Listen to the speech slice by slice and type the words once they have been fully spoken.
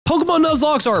Pokemon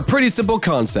Nuzlocks are a pretty simple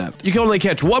concept. You can only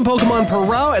catch one Pokemon per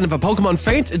route, and if a Pokemon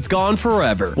faints, it's gone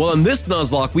forever. Well, in this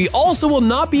Nuzlocke, we also will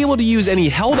not be able to use any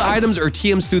held items or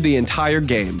TMs through the entire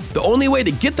game. The only way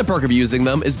to get the perk of using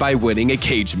them is by winning a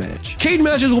cage match. Cage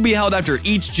matches will be held after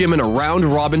each gym in a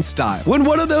round-robin style. Win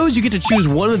one of those, you get to choose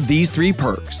one of these 3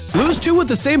 perks. Lose 2 with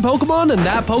the same Pokemon, and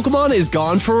that Pokemon is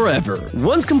gone forever.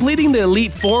 Once completing the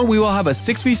Elite Four, we will have a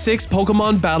 6v6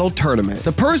 Pokemon battle tournament.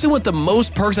 The person with the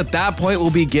most perks at that point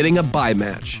will be getting a bye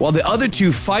match, while the other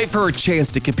 2 fight for a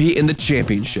chance to compete in the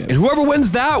championship. And whoever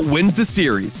wins that wins the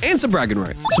series and some bragging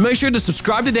rights. So make sure to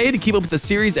subscribe today to keep up with the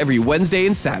series every Wednesday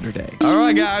and Saturday. All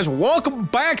right, guys, welcome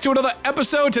back to another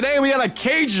episode. Today we got a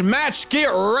cage match.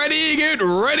 Get ready to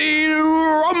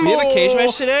rumble. We have a cage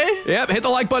match today? Yep, hit the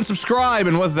like button, subscribe,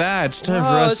 and with that, it's time for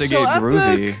us to get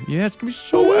groovy. Yeah, it's gonna be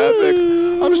so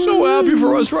epic. I'm so happy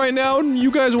for us right now, and you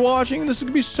guys watching. This is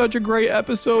gonna be such a great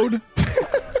episode.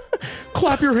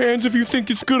 Clap your hands if you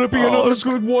think it's gonna be another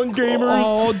good one, gamers.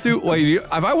 Oh, dude, wait,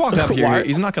 if I walk up here,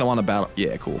 he's not gonna want to battle.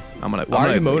 Yeah, cool. Why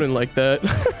are you moaning like that?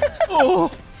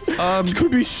 Oh, it's gonna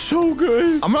be so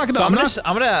good. I'm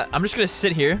just gonna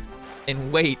sit here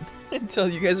and wait until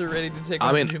you guys are ready to take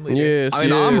on the gym leader. Yes, I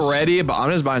mean, I'm ready, but I'm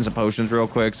just buying some potions real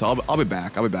quick, so I'll be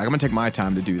back. I'm gonna take my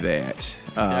time to do that.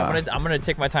 Yeah, I'm gonna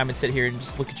take my time and sit here and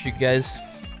just look at you guys.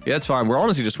 Yeah, that's fine. We're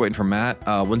honestly just waiting for Matt.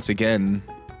 Once again,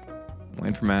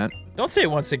 waiting for Matt. Don't say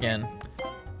it once again.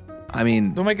 I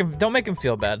mean, don't make him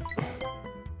feel bad.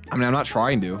 I mean, I'm not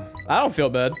trying to. I don't feel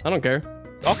bad. I don't care.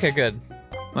 Okay, good.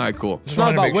 All right, cool. It's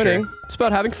not about winning. Sure. It's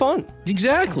about having fun.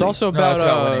 Exactly. It's also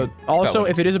about,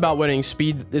 if it is about winning,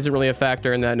 speed isn't really a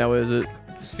factor in that now, is it?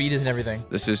 Speed isn't everything.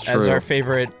 This is true. As our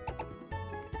favorite.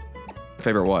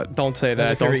 Favorite what? Don't say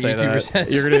that. Don't say that.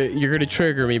 Says. You're gonna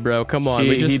trigger me, bro. Come on.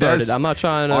 We just started. I'm not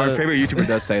trying to. Our favorite YouTuber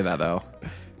does say that though.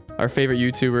 Our favorite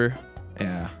YouTuber.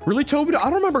 Yeah. Really, Toby? I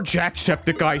don't remember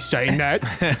Jacksepticeye saying that.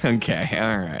 Okay.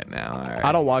 All right. Now. All right.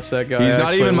 I don't watch that guy. He's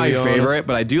not even my favorite,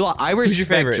 but I do. I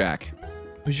respect Jack.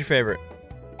 Who's your favorite?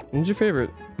 Who's your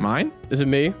favorite? Mine? Is it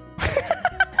me?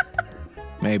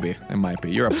 Maybe. It might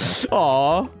be. You're up there.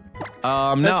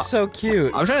 Aw. That's so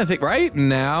cute. I'm trying to think. Right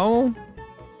now,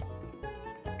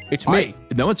 it's me.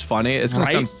 No, it's funny. It's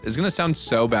gonna sound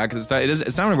so bad because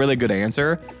it's not a really good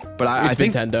answer. But I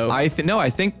think Nintendo. I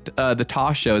think the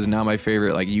Tosh Show is now my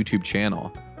favorite like YouTube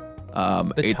channel.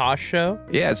 The Tosh Show?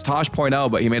 Yeah, it's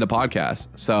Tosh.0, but he made a podcast.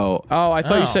 So. Oh, I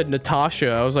thought you said Natasha.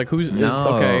 I was like, who's?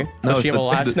 Okay. No, does she have a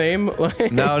last name?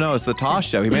 No, it's the Tosh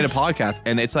Show. He made a podcast,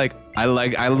 and it's like I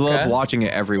love watching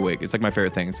it every week. It's like my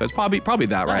favorite thing. So it's probably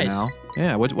that right now.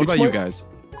 Yeah. What about you guys?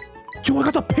 Yo, I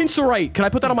got the pincer right. Can I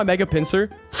put that on my mega pincer?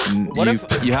 What if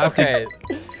you have to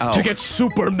get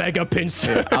super mega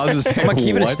pincer? I was just saying, I'm gonna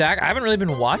keep it a stack. I haven't really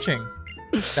been watching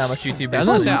that much YouTube. I was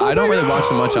gonna say, I don't really watch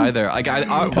so much either. Like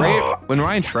when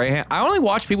Ryan Trahan, I only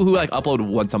watch people who like upload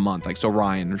once a month. Like so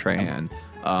Ryan Trahan.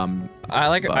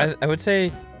 I would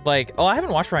say like I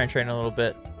haven't watched Ryan Trahan in a little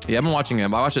bit. Yeah, I've been watching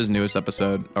him. I watched his newest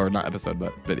episode, or not episode,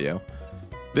 but video.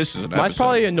 This is an episode. Mine's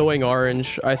probably Annoying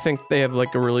Orange. I think they have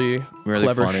like a really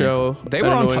clever funny show. They were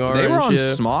on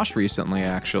Smosh recently,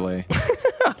 actually.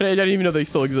 I didn't even know they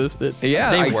still existed. Yeah,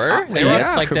 they were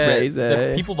like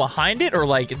the people behind it, or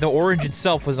like the orange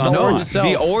itself was on Smosh.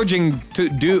 The origin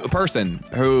person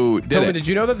who did it. Did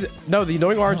you know that? No, the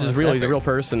Annoying Orange is real. He's a real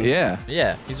person. Yeah.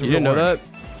 Yeah, he's a real. You didn't know that?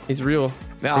 He's real.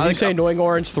 If you say Annoying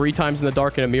Orange 3 times in the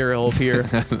dark in a mirror, he'll appear.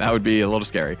 That would be a little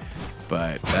scary.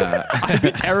 But I'd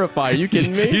be terrified. Are you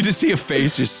kidding me? You just see a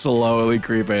face just slowly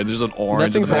creeping. There's an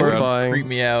orange. That thing's horrifying. Creep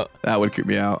me out. That would creep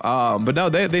me out. But no,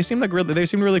 they seemed like they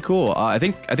seemed really cool. I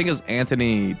think it was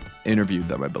Anthony interviewed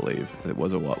them. I believe it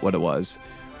was what it was.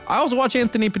 I also watch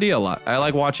Anthony Padilla a lot. I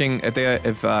like watching I like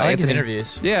Anthony, his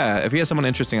interviews. Yeah, if he has someone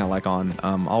interesting I like on,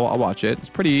 I'll watch it. It's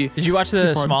pretty. Did you watch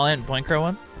the Small Ant Blank Crow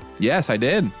one? Yes, I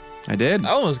did. That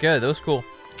one was good. That was cool.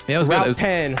 Yeah, it was good. Route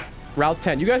 10. Route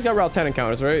 10. You guys got Route 10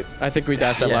 encounters, right? I think we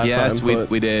asked that last time. Yes,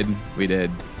 we did. We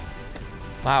did.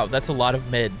 Wow, that's a lot of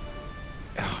mid.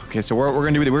 Okay, so we're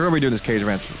gonna be doing this cage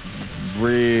match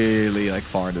really like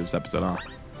far into this episode, huh?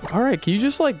 All right, can you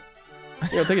just like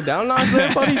take it down a notch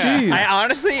there, buddy? Jeez. I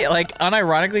honestly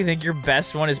unironically think your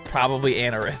best one is probably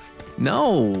Anarif.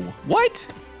 No. What?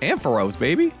 Ampharos,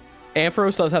 baby.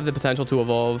 Ampharos does have the potential to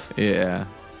evolve. Yeah.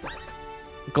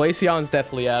 Glaceon's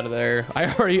definitely out of there. I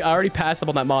already passed up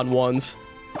on that mod once.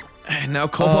 Now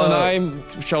Copal and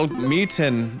I shall meet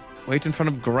and wait in front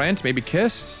of Grant, maybe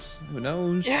kiss. Who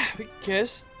knows? Yeah, we can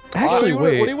kiss. Actually,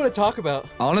 wait. What do you want to talk about?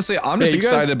 Honestly, I'm just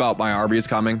excited about my Arby's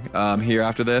coming here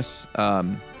after this.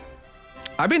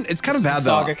 I It's kind of bad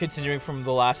though. Saga continuing from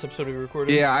the last episode we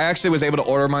recorded. Yeah, I actually was able to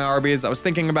order my Arby's. I was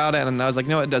thinking about it, and I was like, you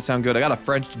know what, it does sound good. I got a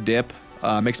French dip.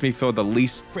 Makes me feel the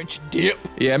least... French dip?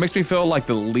 Yeah, it makes me feel like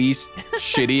the least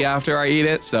shitty after I eat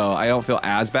it, so I don't feel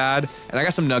as bad. And I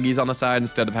got some nuggies on the side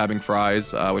instead of having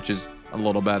fries, which is a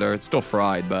little better. It's still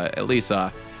fried, but at least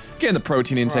getting the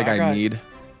protein intake I need.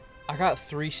 I got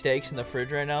 3 steaks in the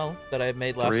fridge right now that I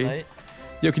made last night.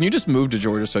 Yo, can you just move to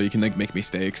Georgia so you can like make me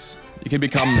steaks? You can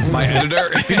become my editor.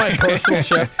 Be my personal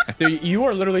chef. Dude, you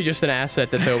are literally just an asset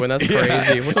to Tobin. That's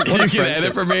crazy. Yeah. What you can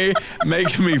edit for me,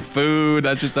 make me food.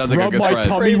 That just sounds like a good friend. Rub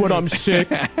my tummy when I'm sick.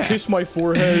 Kiss my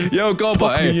forehead. Yo, go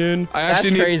buy. I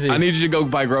actually crazy. I need you to go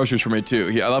buy groceries for me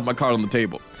too. I left my card on the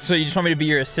table. So you just want me to be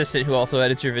your assistant who also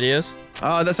edits your videos?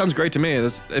 That sounds great to me.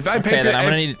 If I paid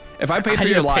for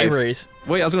your life,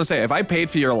 wait, I was gonna say if I paid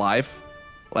for your life,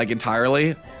 like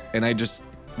entirely, and I just.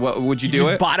 What would you do?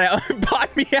 It bought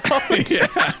me out. Yeah.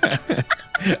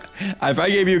 If I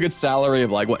gave you a good salary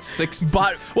of like what 6?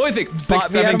 What do you think?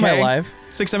 6-7K. My life.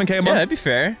 6-7K a month. Yeah, that'd be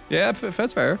fair. Yeah, if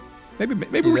that's fair.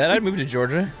 Maybe I'd move to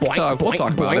Georgia. We'll talk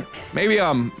about it.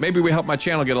 Maybe we help my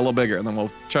channel get a little bigger, and then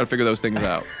we'll try to figure those things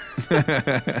out.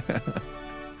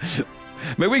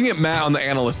 Maybe we can get Matt on the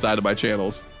analyst side of my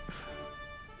channels.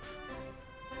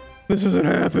 This isn't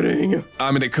happening.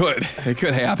 I mean, it could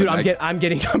happen. Dude, I'm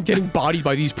getting bodied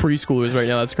by these preschoolers right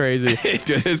now. That's crazy.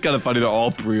 Dude, it's kind of funny. They're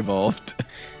all pre-evolved.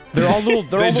 They're all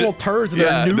little turds, and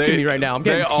they're nuking me right now. I'm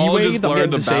getting T-waved. I'm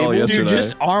getting disabled. Dude,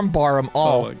 just armbar them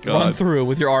all. Oh my God. Run through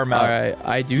with your arm out. All right,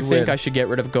 I do think I should get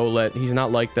rid of Golett. He's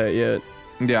not like that yet.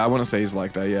 Yeah, I want to say he's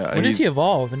like that. Yeah. When does he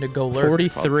evolve into Golett?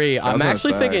 43. I'm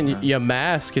actually thinking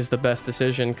Yamask is the best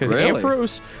decision because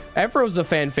Ampharos is a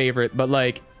fan favorite, but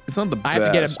like. It's not the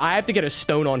best. I have to get a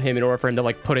stone on him in order for him to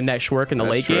like put in that Schwerk in the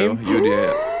late game. You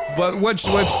did. But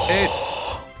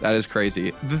that is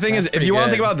crazy. The thing is, if you want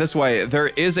to think about it this way, there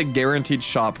is a guaranteed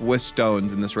shop with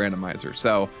stones in this randomizer.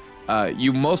 So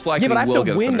you most likely will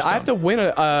get a stone. I have to win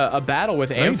a battle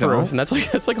with Ampharos, and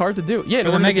that's like hard to do. Yeah,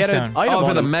 for the Mega Stone.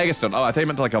 For the Mega Stone. Oh, I thought you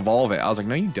meant to like evolve it. I was like,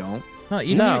 no, you don't. No,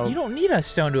 you don't need a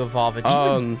stone to evolve it.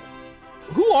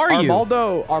 Who are you?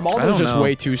 Armaldo's just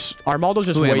way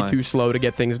too slow to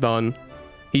get things done.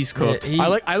 He's cooked.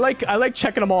 I like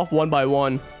checking them off one by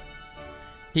one.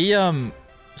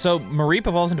 So Mareep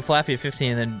evolves into Flaffy at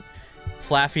 15, and then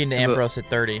Flaffy into Ampharos at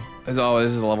 30. This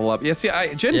is a level up. Yeah, see,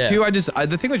 Gen 2,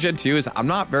 the thing with Gen 2 is I'm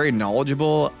not very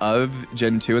knowledgeable of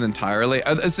Gen 2 entirely.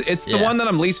 It's the one that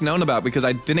I'm least known about because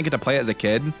I didn't get to play it as a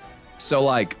kid. So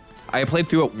like, I played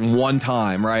through it one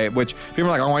time, right? Which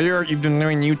people are like, oh, you've been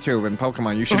doing YouTube and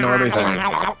Pokemon. You should know everything. And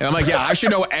I'm like, yeah, I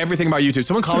should know everything about YouTube.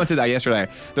 Someone commented that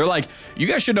yesterday. They're like, you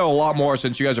guys should know a lot more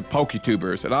since you guys are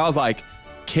PokeTubers. And I was like,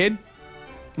 kid,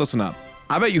 listen up.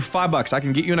 I bet you $5 I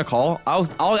can get you in a call. I'll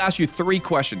ask you 3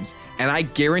 questions, and I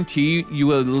guarantee you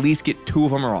will at least get 2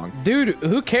 of them wrong. Dude,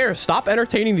 who cares? Stop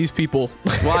entertaining these people.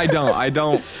 Well, I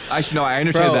don't. Actually, no, I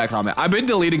entertained that comment. I've been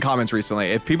deleting comments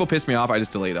recently. If people piss me off, I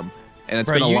just delete them. And it's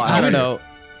been a lot. I don't know.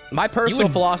 My personal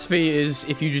philosophy is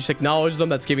if you just acknowledge them,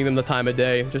 that's giving them the time of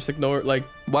day. Just ignore, like...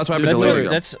 Well, that's why I've been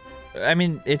deleting them. I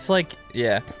mean, it's like,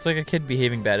 it's like a kid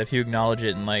behaving bad. If you acknowledge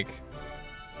it and, like,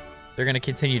 they're going to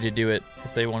continue to do it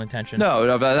if they want attention.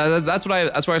 No, that's why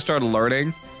I started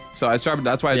learning. So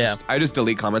that's why I just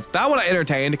delete comments. That one I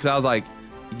entertained because I was like,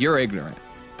 you're ignorant.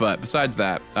 But besides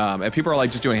that, if people are like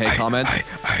just doing hate comments,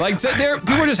 people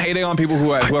are just hating on people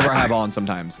whoever I have on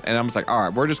sometimes, and I'm just like, all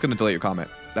right, we're just gonna delete your comment.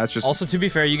 That's just. Also, to be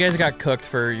fair, you guys got cooked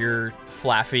for your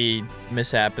Flaffy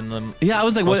mishap in the I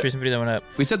was like, most recent video that went up.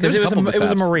 We said there's a couple mishaps. It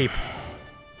was a Mareep.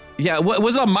 Yeah,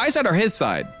 was it on my side or his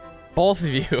side? Both of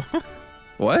you.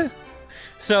 What?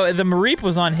 So the Mareep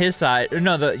was on his side.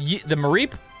 No, the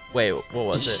Mareep. Wait, what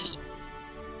was it?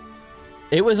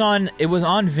 It was on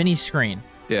Vinny's screen.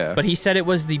 Yeah. But he said it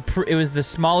was the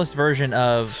smallest version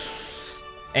of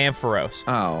Ampharos.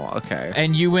 Oh, okay.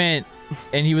 And you went,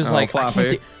 and he was like,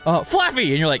 Flaffy. Flaffy,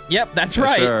 and you're like, yep, that's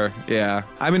right. Sure. Yeah.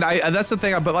 I mean, that's the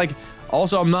thing. But like,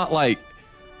 also, I'm not like,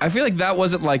 I feel like that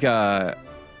wasn't like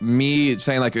me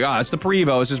saying like, it's the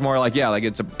pre-evo. It's just more like, like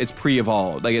it's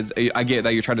pre-evolved. Like I get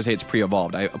that you're trying to say it's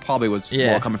pre-evolved. I probably was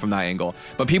more coming from that angle.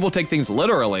 But people take things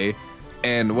literally.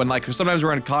 And when like sometimes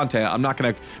we're in content, I'm not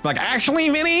gonna actually,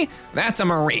 Vinny, that's a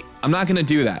Mareep. I'm not gonna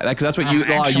do that because that's what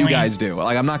a lot of you guys do.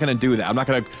 Like I'm not gonna do that. I'm not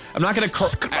gonna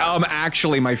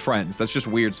actually my friends. That's just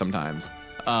weird sometimes.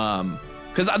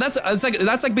 Because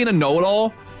that's like being a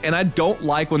know-it-all, and I don't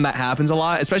like when that happens a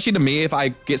lot, especially to me. If I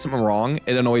get something wrong,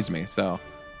 it annoys me. So,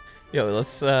 yo,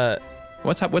 let's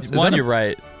what's one? You're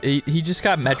right. He just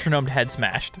got metronomed head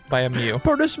smashed by a Mew.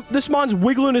 Bro, this man's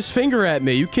wiggling his finger at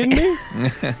me. You kidding me?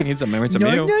 He needs a memory. It's a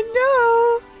Mew.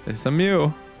 No. It's a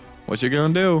Mew. What you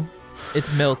gonna do?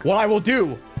 It's milk. What I will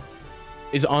do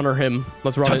is honor him.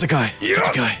 Let's run it. Guy.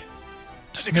 Yeah.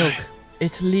 Milk.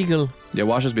 It's legal. Yeah,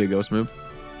 watch this be a ghost move.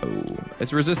 Oh,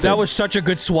 it's resistant. That was such a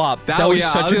good swap. That was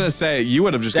such I was gonna say you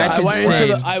would have just got.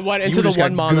 I went into the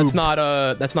one mon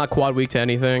that's not quad weak to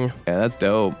anything. Yeah, that's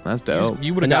dope. That's dope.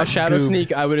 You would have now got Shadow gooped.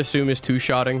 Sneak. I would assume is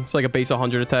 2-shotting. It's like a base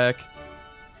 100 attack.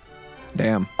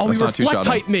 Damn. Oh, that's he not reflect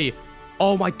type me.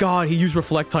 Oh my god, he used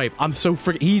reflect type. I'm so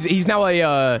freaking. He's now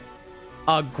a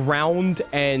ground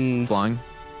and flying.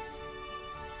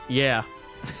 Yeah.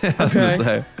 I was gonna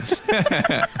say.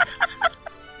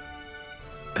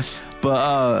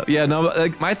 But yeah, no,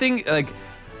 like my thing, like,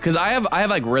 cause I have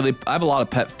like really, I have a lot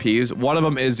of pet peeves. One of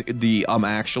them is the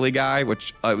actually guy,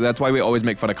 which that's why we always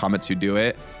make fun of comments who do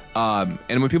it. And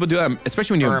when people do that,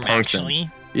 especially when you're in person.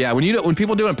 Actually. Yeah, when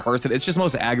people do it in person, it's just the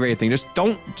most aggravating thing.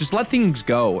 Just let things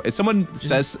go. If someone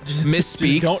says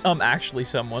misspeaks, just don't actually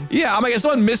someone. Yeah, I'm like, if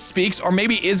someone misspeaks or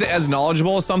maybe isn't as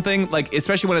knowledgeable as something, like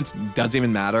especially when it doesn't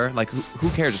even matter, like who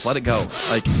cares? Just let it go.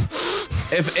 Like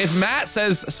if Matt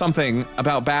says something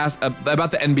about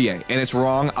about the NBA and it's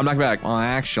wrong, I'm not gonna be like, well,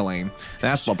 actually,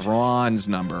 that's LeBron's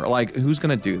number. Like, who's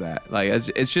gonna do that? Like,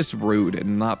 it's just rude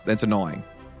and it's annoying.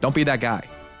 Don't be that guy.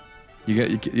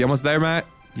 You almost there, Matt?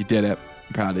 You did it.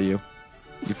 I'm proud of you.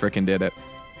 You freaking did it.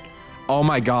 Oh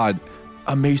my god.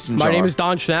 A mason jar. My name is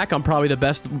Don Schnack. I'm probably the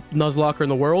best Nuzlocker in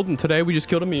the world, and today we just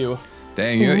killed a Mew.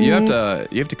 Dang, you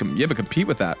have to compete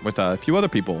with that with a few other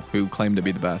people who claim to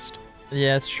be the best.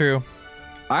 Yeah, it's true.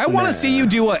 I want to see you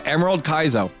do an Emerald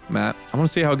Kaizo, Matt. I want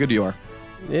to see how good you are.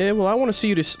 Yeah, well, I want to see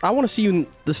you this. I want to see you in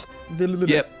this.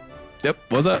 Yep.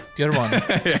 What's up? Good one.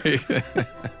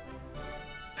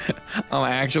 Oh,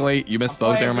 actually, you missed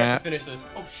those there, Matt. Finish this.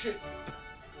 Oh shit.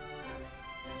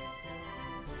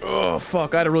 Oh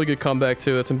fuck! I had a really good comeback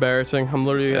too. It's embarrassing. I'm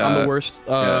literally I'm the worst,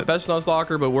 best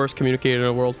Nuzlocker, but worst communicator in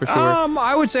the world for sure.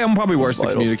 I would say I'm probably worse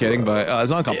at communicating, but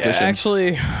it's not a competition. Yeah,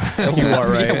 actually, you are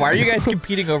right. Yeah, why are you guys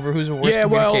competing over who's a worse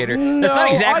communicator? That's not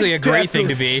exactly a great thing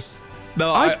to be.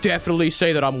 No, I definitely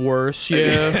say that I'm worse.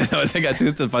 Yeah. I think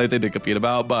it's a funny thing to compete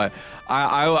about, but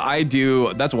I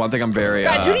do. That's one thing I'm very.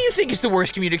 Guys, who do you think is the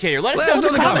worst communicator? Let us know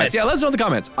in the comments. Yeah, let us know in the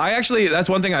comments. That's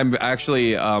one thing I'm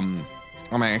actually I'm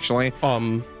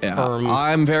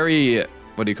very,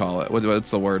 what do you call it?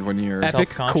 What's the word when you're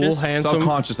epic, cool, handsome?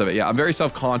 Self-conscious of it. Yeah, I'm very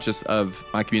self-conscious of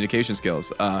my communication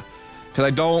skills. Because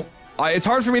it's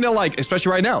hard for me to like,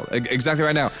 especially right now, exactly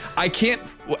right now. I can't,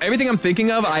 everything I'm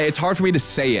thinking of, it's hard for me to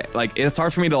say it. Like, it's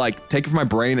hard for me to like take it from my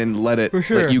brain and let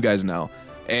you guys know.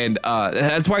 And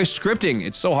that's why scripting,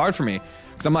 it's so hard for me.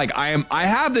 Because I'm like, I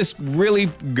have this really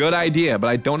good idea, but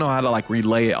I don't know how to like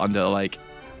relay it onto like,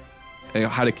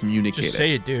 how to communicate Just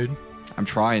say it, dude. I'm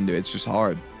trying to. It's just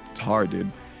hard. It's hard, dude.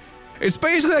 It's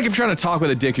basically like if you're trying to talk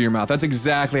with a dick in your mouth. That's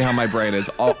exactly how my brain is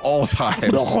all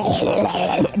times.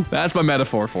 That's my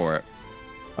metaphor for it.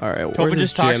 All right. Tobin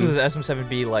just talks with his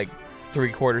SM7B like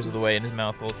 3/4 of the way in his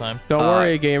mouth all the time. Don't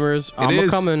worry, gamers. I'm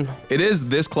coming. It is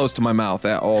this close to my mouth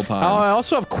at all times. Oh, I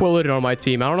also have Quilladin on my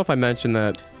team. I don't know if I mentioned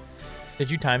that. Did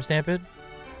you timestamp it?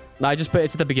 It's at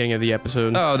the beginning of the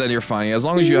episode. Oh, then you're fine. As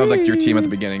long as you have like your team at the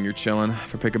beginning, you're chilling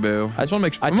for Peekaboo. I just want to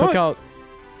make sure.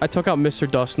 I took out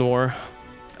Mr. Dust Noir.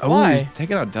 Oh, why?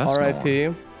 Taking out Dust Noir.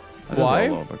 R.I.P.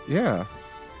 Why? Yeah.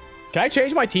 Can I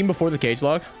change my team before the cage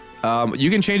log?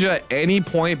 You can change it at any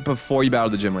point before you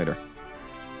battle the gym leader.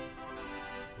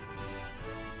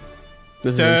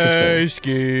 This is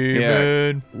interesting.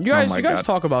 Yeah. You guys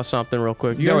talk about something real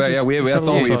quick. That's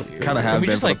all we've kind of have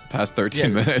been for the past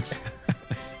 13 minutes.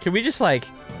 Can we just like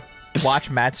watch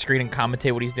Matt's screen and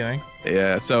commentate what he's doing?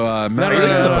 Yeah. So Matt, are you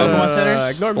looking for the Pokemon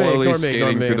Center? Slowly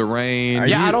skating through the rain.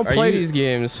 Yeah, I don't play these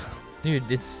games. Dude,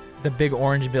 it's the big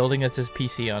orange building that says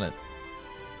PC on it.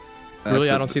 Really,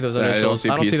 I don't see those initials.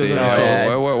 I don't see those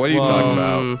initials. What are you talking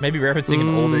about? Maybe referencing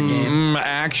an older game.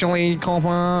 Actually,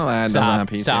 Copa, that doesn't have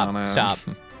PC on it. Stop,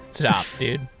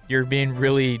 dude. You're being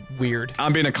really weird.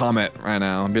 I'm being a comment right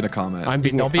now. I'm being a comment.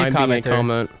 Don't be a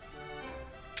commenter.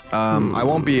 I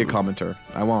won't be a commenter.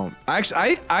 I won't.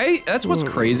 Actually, that's what's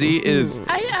crazy is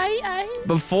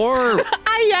before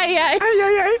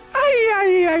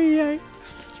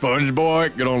Sponge boy,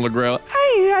 get on the grill.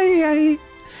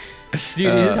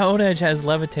 Dude, his own edge has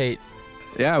levitate.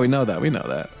 Yeah, we know that. We know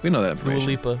that information.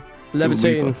 Lipa.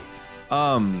 Levitating.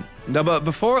 No, but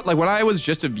before, like when I was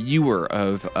just a viewer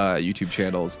of YouTube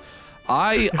channels,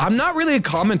 I'm not really a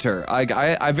commenter.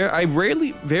 I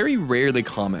very rarely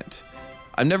comment.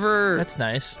 I've never. That's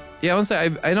nice. Yeah, I want to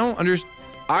say I don't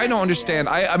understand.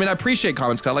 I mean, I appreciate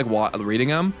comments because I like reading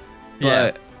them,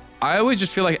 but I always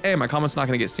just feel like, hey, my comment's not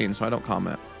gonna get seen, so I don't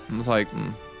comment. I'm just like,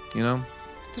 you know.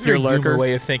 It's a very lurker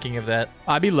way of thinking of that.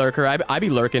 I'd be lurker. I'd be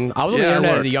lurking. I was on the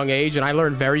internet at a young age, and I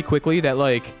learned very quickly that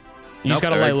like you just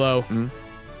gotta lay low.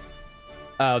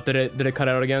 Oh, did it cut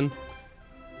out again?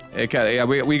 It cut. Yeah,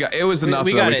 we got. It was enough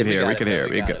that we could hear. We could hear.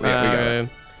 We got it.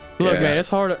 Look, man, it's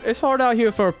hard. It's hard out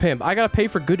here for a pimp. I gotta pay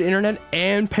for good internet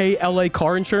and pay LA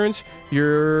car insurance.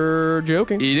 You're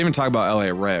joking. You didn't even talk about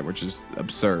LA rent, which is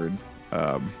absurd.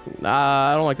 I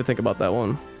don't like to think about that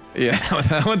one. Yeah,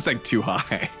 that one's like too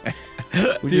high.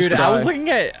 Dude, I was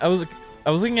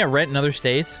looking at rent in other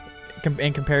states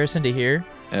in comparison to here.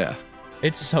 Yeah,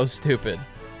 it's so stupid.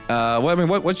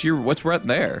 What's rent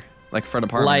there? Like for an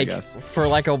apartment, like, I guess. For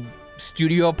like a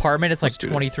studio apartment, it's like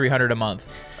 $2,300 a month.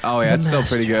 Oh yeah, it's still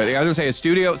pretty good. I was gonna say a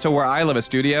studio. So where I live, a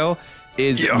studio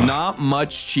is not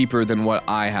much cheaper than what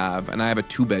I have, and I have a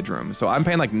 2-bedroom. So I'm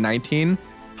paying like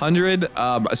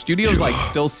 $1,900. A studio is like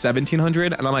still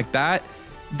 $1,700, and I'm like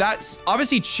that's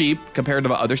obviously cheap compared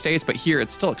to other states, but here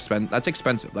it's still expensive. That's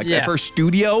expensive. Like for a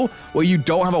studio where you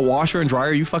don't have a washer and dryer,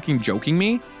 are you fucking joking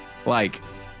me? Like,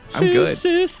 I'm good.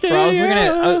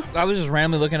 Bro, I was just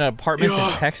randomly looking at apartments in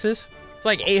Texas. It's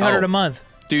like $800 a month.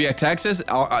 Dude, yeah, Texas.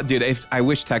 Dude, I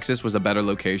wish Texas was a better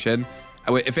location.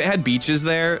 If it had beaches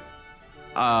there,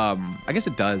 I guess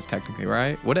it does technically,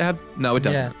 right? Would it have? No, it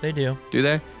doesn't. Yeah, they do. Do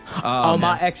they? All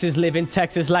my exes live in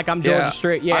Texas like I'm Georgia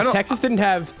Strait. Yeah, if Texas didn't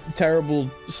have terrible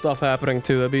stuff happening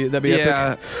too, that'd be epic.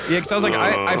 Yeah, because I was like,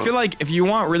 I feel like if you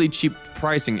want really cheap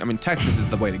pricing, I mean, Texas is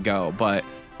the way to go. But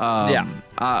but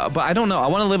I don't know. I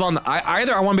want to live on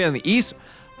either I want to be on the east.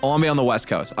 I want to be on the West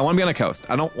Coast. I want to be on a coast.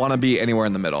 I don't want to be anywhere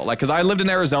in the middle. Like, because I lived in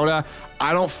Arizona.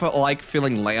 I don't like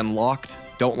feeling landlocked.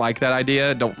 Don't like that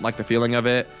idea. Don't like the feeling of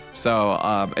it.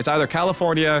 So it's either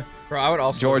California, Bro, I would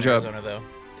also Georgia. Live in Arizona,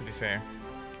 though, to be fair.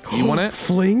 You want it?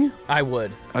 Fling? I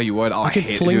would. Oh, you would? Oh, I could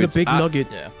fling the big nugget.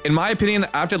 Yeah. In my opinion,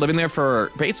 after living there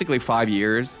for basically 5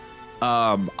 years,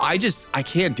 I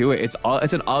can't do it. It's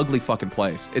an ugly fucking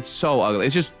place. It's so ugly.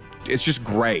 It's just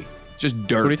gray. Just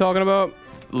dirt. What are you talking about?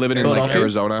 Living in like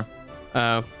Arizona.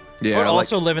 Oh. Yeah. I would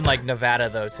also live in like Nevada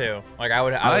though too. Like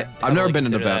I've never been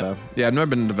to Nevada. Yeah, I've never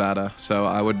been to Nevada, so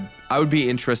I would be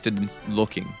interested in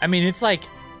looking. I mean, it's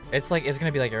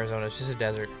gonna be like Arizona. It's just a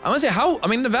desert. I want to say I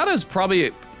mean, Nevada is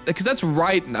probably because that's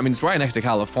right. I mean, it's right next to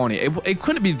California. It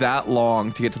couldn't be that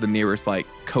long to get to the nearest like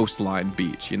coastline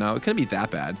beach. You know, it couldn't be that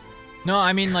bad. No,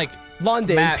 I mean like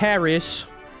London, Paris.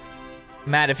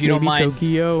 Matt, if you don't mind,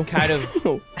 Tokyo. Kind of.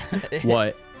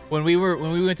 What? When we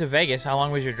went to Vegas, how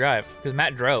long was your drive? Because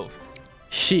Matt drove.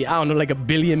 Shit, I don't know, like a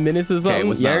billion minutes or something. It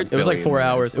was like 4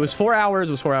 hours. It was 4 hours.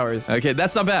 It was 4 hours. Okay,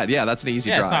 that's not bad. Yeah, that's an easy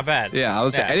drive. Yeah, it's not bad. Yeah, I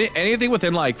was saying anything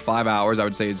within like 5 hours, I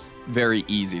would say is very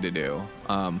easy to do.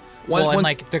 And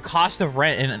like the cost of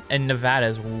rent in Nevada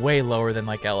is way lower than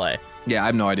like LA. Yeah, I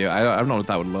have no idea. I don't know what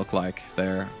that would look like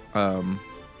there. But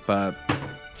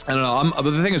I don't know.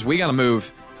 But the thing is, we gotta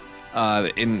move. By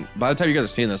the time you guys are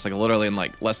seeing this, like literally in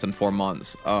like less than 4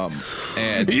 months,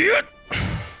 and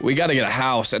we got to get a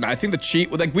house. And I think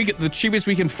the cheapest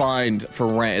we can find for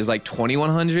rent is like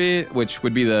 $2,100, which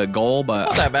would be the goal. But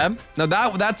it's not that bad. No,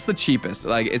 that's the cheapest.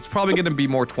 Like it's probably gonna be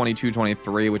more 22,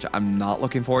 23, which I'm not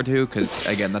looking forward to because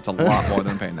again, that's a lot more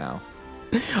than I'm paying now.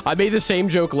 I made the same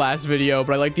joke last video,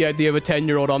 but I like the idea of a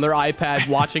 10-year-old on their iPad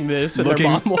watching this and their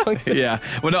mom wants it. Yeah.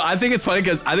 Well, no, I think it's funny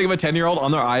because I think of a 10-year-old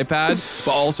on their iPad,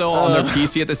 but also on their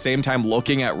PC at the same time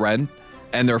looking at rent,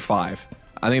 and they're 5.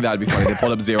 I think that would be funny. They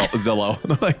pulled up Zillow.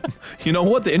 They're like, you know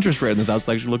what? The interest rate in this house is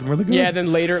actually looking really good. Yeah,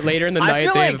 then later in the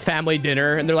night, they have a family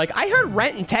dinner, and they're like, I heard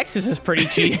rent in Texas is pretty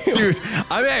cheap. Dude,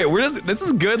 I mean, this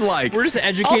is good, like... We're just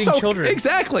educating children.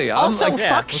 Exactly. Also,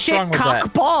 fuck shit,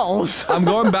 cock balls. I'm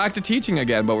going back to teaching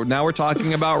again, but now we're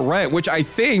talking about rent, which I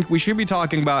think we should be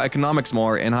talking about economics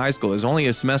more in high school. There's only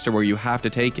a semester where you have to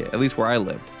take it, at least where I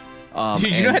lived.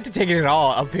 Dude, you don't have to take it at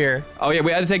all up here. Oh yeah,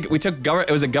 we took it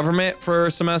was a government for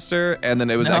a semester, and then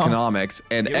it was economics.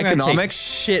 And economics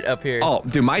shit up here. Oh,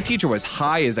 dude, my teacher was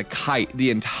high as a kite the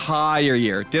entire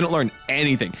year. Didn't learn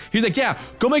anything. He's like, yeah,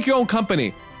 go make your own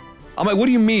company. I'm like, what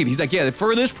do you mean? He's like, yeah,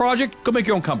 for this project, go make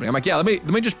your own company. I'm like, yeah, let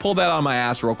me just pull that out of my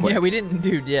ass real quick. Yeah, we didn't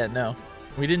do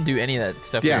any of that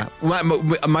stuff. Yeah,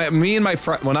 here. me and my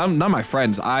friend, well, none of my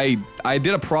friends. I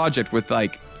did a project with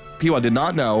like people I did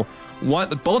not know. I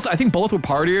think both were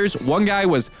partiers. One guy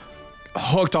was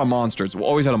hooked on monsters. We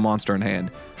always had a monster in hand.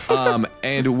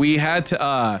 And we made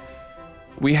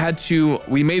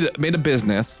a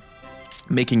business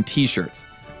making t-shirts.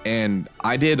 And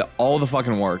I did all the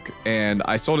fucking work. And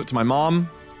I sold it to my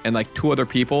mom and like 2 other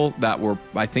people that were,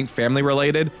 I think, family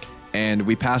related. And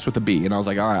we passed with a B. And I was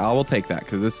like, all right, I will take that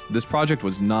because this project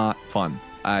was not fun.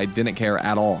 I didn't care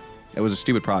at all. It was a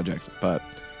stupid project, but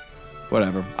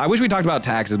whatever. I wish we talked about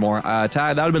taxes more. That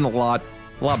would have been a lot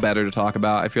better to talk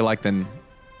about, I feel like, than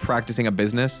practicing a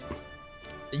business.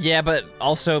 Yeah, but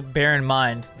also bear in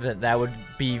mind that that would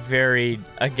be very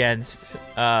against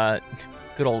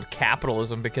good old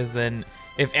capitalism, because then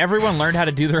if everyone learned how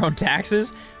to do their own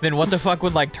taxes, then what the fuck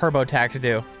would like TurboTax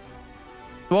do?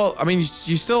 Well, I mean,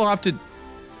 you still have to.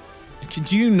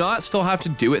 Do you not still have to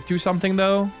do it through something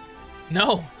though?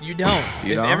 No, you don't.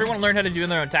 You if don't? everyone learned how to do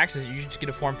their own taxes, you should just get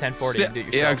a Form 1040 and do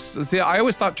it yourself. Yeah, see, I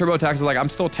always thought TurboTax was like, I'm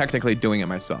still technically doing it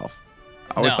myself.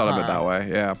 I always thought of it that way,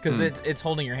 yeah. Because it's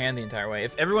holding your hand the entire way.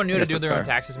 If everyone knew how to do their own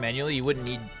taxes manually, you wouldn't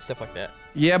need stuff like that.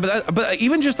 Yeah, but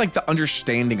even just like the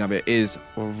understanding of it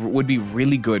would be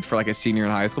really good for like a senior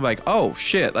in high school. Like, oh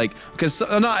shit, like, because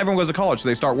not everyone goes to college, so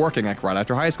they start working like right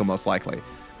after high school most likely.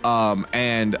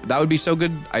 And that would be so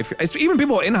good. Even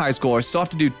people in high school still have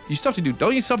to do. Don't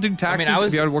you still have to do taxes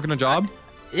if you had to work in a job?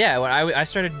 Yeah, when I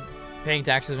started paying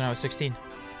taxes when I was 16.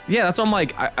 Yeah, that's what I'm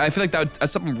like. I feel like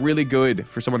that's something really good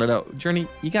for someone to know. Journey,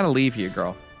 you gotta leave here,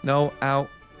 girl. No, out.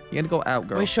 You gotta go out,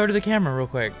 girl. Wait, show to the camera real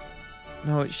quick.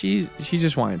 No, she's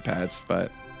just wanting pets,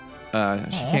 but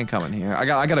she can't come in here.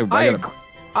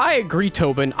 I agree,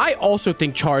 Tobin. I also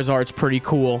think Charizard's pretty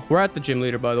cool. We're at the gym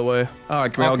leader, by the way. All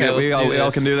right, we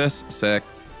all can do this. Sick.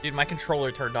 Dude, my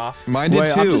controller turned off. Mine did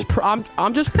too.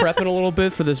 I'm just prepping a little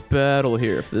bit for this battle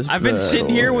here. I've been sitting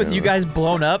here with you guys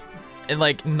blown up and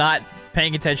like not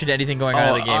paying attention to anything going on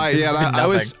in the game. Yeah,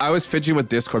 I was fidgeting with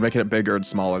Discord, making it bigger and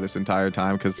smaller this entire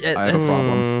time because I have a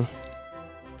problem.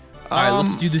 All right,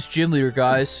 let's do this gym leader,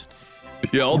 guys.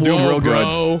 Yeah, I'll do him real good.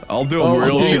 I'll do him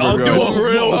real good. I'll do him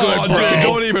real good, bro.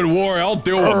 Don't even worry, I'll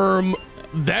do him.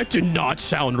 That did not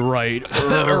sound right. A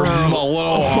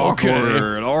little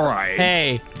awkward. All right.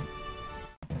 Hey.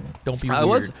 Don't be weird. I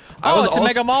was it's also, a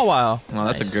Mega Mawile. Oh,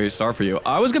 that's a great start for you.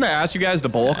 I was gonna ask you guys to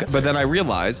bulk, but then I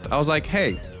realized I was like,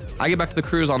 hey, I get back to the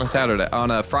cruise on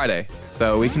a Friday,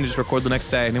 so we can just record the next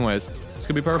day. Anyways, it's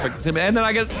gonna be perfect. And then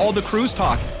I get all the cruise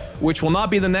talk, which will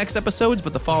not be the next episodes,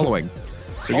 but the following.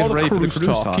 So get ready for the cruise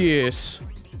talk. Yes.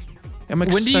 When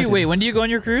do you go on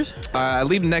your cruise? I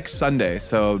leave next Sunday,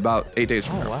 so about 8 days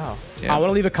from now. Oh wow. Yeah. I want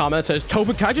to leave a comment that says,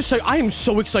 Tobin, can I just say I am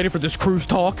so excited for this cruise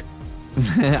talk.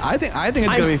 I think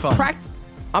it's gonna be fun.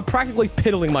 I'm practically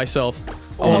piddling myself.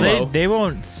 Oh, they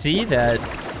won't see that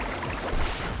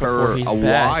for a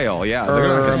while. Yeah, they're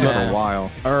not gonna see it for a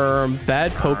while.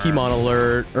 Bad Pokemon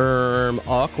alert.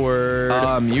 Awkward.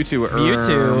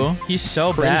 Mewtwo. He's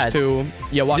so bad.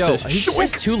 Yeah, watch this. He just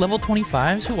has 2 level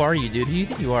 25s. Who are you, dude? Who do you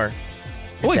think you are?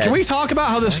 Wait, can we talk about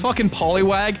how this fucking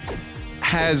Poliwag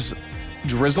has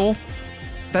Drizzle?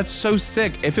 That's so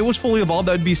sick. If it was fully evolved,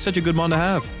 that would be such a good mon to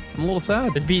have. I'm a little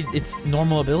sad. It's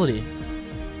normal ability.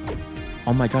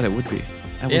 Oh my god, it would be.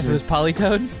 If it was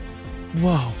Politoed?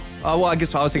 Whoa. Well, I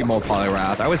guess I was thinking more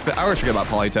Poliwrath. I always forget about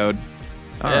Politoed.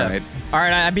 All right. All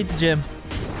right, I beat the gym.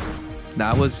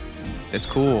 It's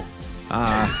cool.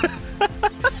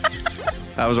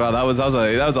 That was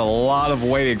a lot of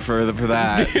waiting for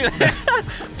that.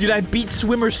 Dude, I beat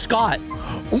Swimmer Scott.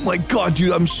 Oh my god,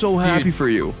 dude, I'm so happy for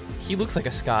you. He looks like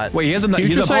a Scott. Wait, he's in this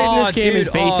game is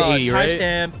base 80, right?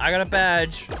 Timestamp. I got a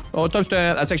badge. Oh,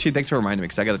 timestamp. That's actually, thanks for reminding me,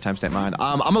 because I got a timestamp mine.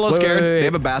 I'm a little scared. They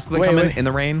have a basket coming in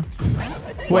the rain.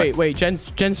 Wait, Gen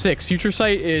 6. Future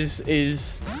Sight is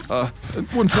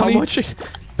 120. How much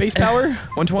base power?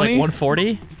 120? Like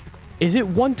 140? Is it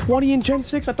 120 in Gen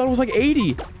 6? I thought it was like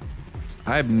 80.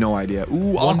 I have no idea.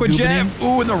 Ooh, Aqua Jet.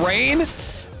 Ooh, in the rain.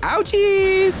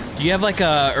 Ouchies. Do you have like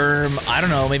a, I don't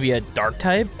know, maybe a dark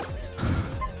type?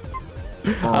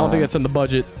 I don't think that's in the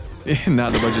budget. Not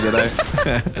in the budget today.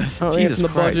 Jesus in the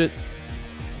budget.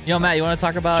 Yo, Matt, you want to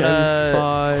talk about Gen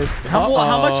 5? How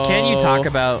much can you talk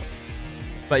about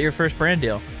your first brand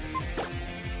deal?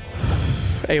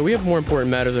 Hey, we have more important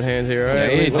matters at hand here,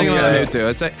 right?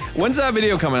 When's that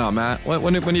video coming out, Matt?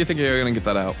 When do you think you're gonna get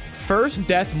that out? First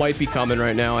death might be coming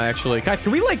right now, actually. Guys,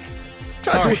 can we like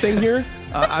try to do a thing here?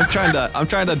 I'm trying to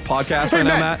podcast right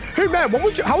now, Matt. Hey Matt,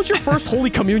 how was your first Holy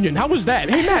Communion? How was that?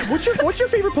 Hey Matt, what's your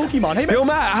favorite Pokemon? Hey Matt. Yo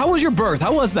Matt, how was your birth?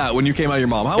 How was that when you came out of your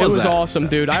mom? How was that? It was awesome,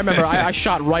 dude. I remember I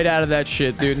shot right out of that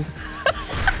shit, dude.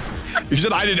 You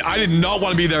said I did not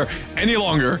want to be there any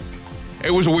longer.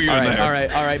 It was weird there. All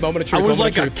right. Moment of truth. I was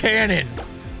like a cannon.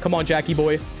 Come on, Jackie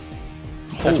boy.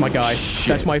 That's my guy. Shit.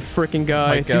 That's my freaking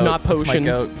guy. Do not potion.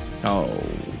 Oh,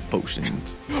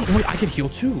 potions. Wait, I can heal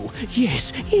too.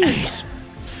 Yes.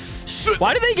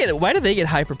 Why do they get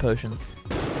hyper potions?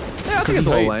 Yeah, I think it's a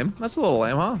little lame. That's a little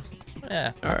lame, huh?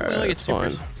 Yeah. All right, we only get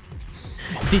supers.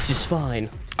 This is fine.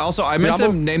 Also, I meant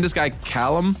to name this guy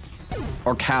Callum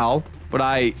or Cal, but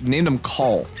I named him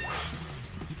Call.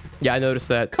 Yeah, I noticed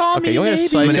that. Call me you only have maybe.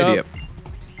 Psych I'm an up. idiot.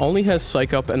 Only has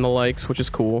Psych Up and the likes, which is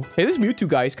cool. Hey, this Mewtwo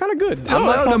guy is kind of good. I'm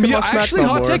not talking about actually,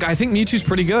 hot take. I think Mewtwo's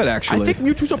pretty good, actually. I think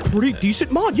Mewtwo's a pretty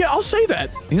decent mod. Yeah, I'll say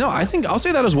that. You know, I think I'll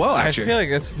say that as well, actually. I feel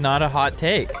like that's not a hot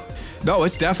take. No,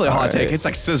 it's definitely a hot take. It's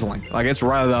like sizzling. Like, it's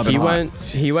right up and hot.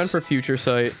 He went for Future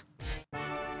Sight.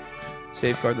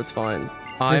 Safeguard, that's fine.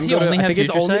 Does he only have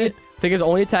Future Sight? I think his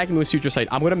only attacking move is Future Sight.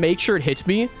 I'm going to make sure it hits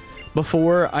me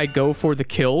before I go for the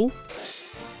kill.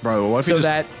 Bro, what if so he just,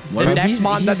 that the next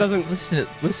mod that doesn't listen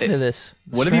to this.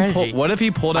 What if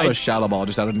he pulled out a Shadow Ball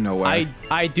just out of nowhere?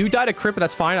 I do die to crit, but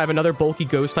that's fine. I have another bulky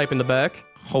ghost type in the back.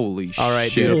 Holy shit! All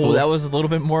right, beautiful. Ooh, that was a little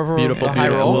bit more of a high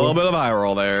roll. A little bit of high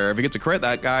roll there. If he gets a crit,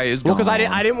 that guy is gone. Well, because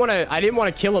I didn't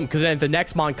want to kill him, because then if the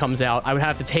next mon comes out, I would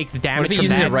have to take the damage from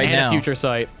that right and now? a Future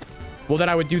Sight. Well, then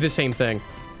I would do the same thing.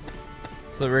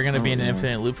 So we're gonna be in an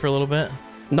infinite loop for a little bit.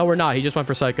 No, we're not. He just went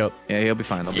for Psycho. Yeah, he'll be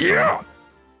fine. Fine.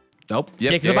 Nope. Yep.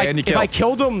 Yeah, because if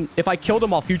I killed him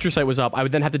while Future Sight was up, I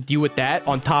would then have to deal with that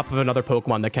on top of another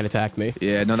Pokemon that can attack me.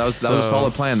 Yeah, no, that was a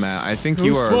solid plan, Matt. I think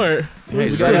you are smart. Hey,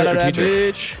 he's very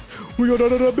strategic. We got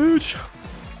out of that bitch.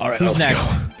 All right, who's next?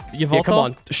 Yveltal? Yeah, come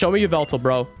on, show me Yveltal,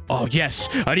 bro. Oh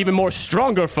yes, an even more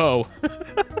stronger foe. Wait,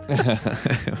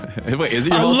 is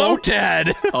it a Yveltal?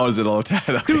 Lotad? Oh, is it a Lotad?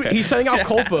 Okay. Dude, he's sending out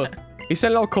Culpa. He's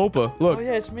sending out Culpa. Look. Oh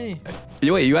yeah, it's me.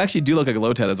 Wait, you actually do look like a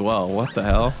Lotad as well. What the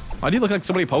hell? Why do you look like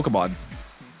so many Pokemon?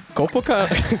 Culpa.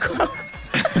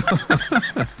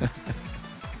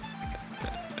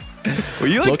 Were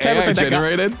you like AI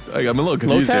generated? Like, I'm a little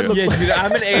confused here. Yeah, dude,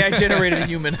 I'm an AI generated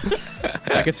human.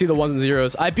 I can see the ones and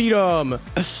zeros. I beat him. I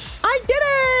did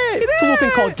it. It's a little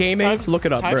thing called gaming. Look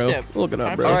it up, bro. Look it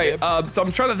up, bro. All right. So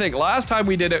I'm trying to think. Last time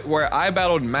we did it where I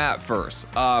battled Matt first.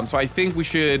 So I think we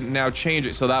should now change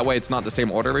it so that way it's not the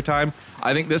same order every time.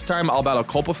 I think this time I'll battle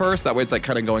Culpa first. That way it's like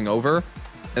kind of going over.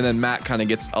 And then Matt kind of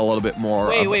gets a little bit more.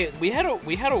 Wait. We had a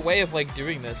way of like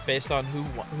doing this based on who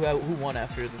won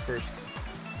after the first.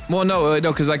 Well, no,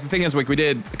 because like the thing is, like we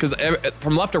did, because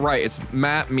from left to right, it's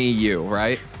Matt, me, you,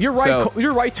 right? You're right. So,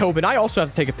 you're right, Tobin. I also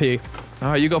have to take a pee.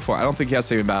 Oh, you go for it. I don't think he has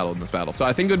to even battle in this battle. So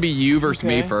I think it would be you versus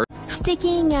me first.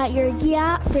 Sticking out your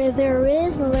gap for the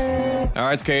Rizzler. All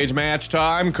right, it's cage match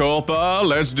time. Culpa,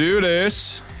 let's do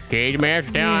this. Cage match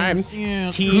time.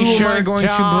 Yeah. T-shirt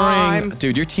time. To bring?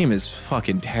 Dude, your team is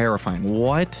fucking terrifying.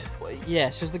 What?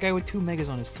 Yeah, so there's the guy with 2 megas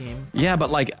on his team. Yeah, but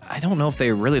like, I don't know if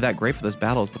they're really that great for this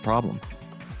battle is the problem.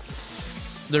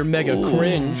 They're mega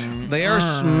cringe. They are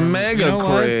mega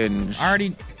cringe. I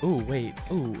already. Ooh, wait.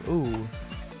 Ooh.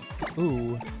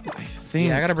 I think.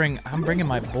 Yeah, I'm bringing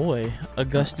my boy,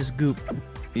 Augustus Goop.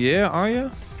 Yeah, are you?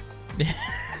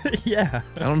 Yeah.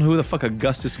 I don't know who the fuck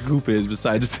Augustus Goop is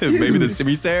besides maybe the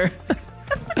Simisair.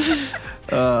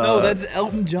 No, that's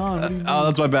Elton John. Oh,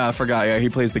 that's my bad. I forgot. Yeah, he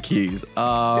plays the keys.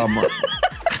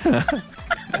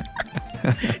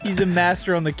 He's a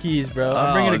master on the keys, bro.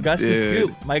 I'm bringing Augustus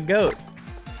Goop, my goat.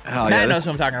 Hell Matt knows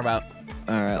what I'm talking about.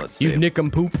 All right, let's see. You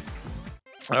nincompoop.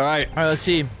 All right, let's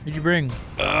see. Who'd you bring?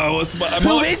 What's my?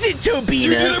 Who is it, Tobina? You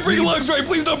didn't bring Luxray.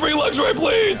 Please don't bring Luxray,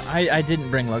 please. I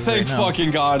didn't bring Luxray. Thank fucking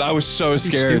God. I was so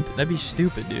scared. That'd be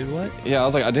stupid, dude. What? Yeah, I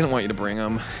was like, I didn't want you to bring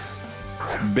him.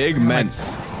 Big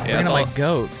Ments. Yeah, that's my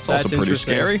goat. It's also pretty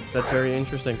scary. That's very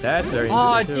interesting. That's very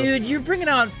interesting. Oh, dude, you're bringing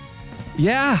out.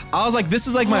 Yeah, I was like, this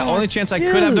is like my only chance I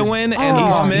could have to win, and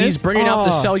he's missed. He's bringing out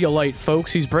the cellulite,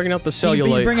 folks. He's bringing out the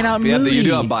cellulite. He's bringing out Moody. You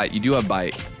do have bite. You do have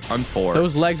bite. On 4.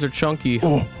 Those legs are chunky.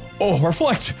 Oh,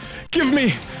 reflect. Give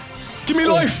me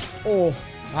life. Oh.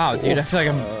 Wow, dude, I feel like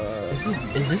I'm.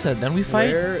 Is this a then we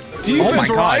fight? Defense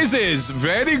rises.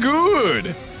 Very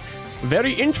good.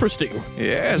 Very interesting.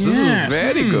 Yes, this is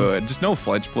very good. Just no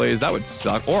flinch plays. That would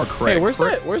suck. Or a crit.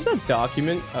 Hey, where's that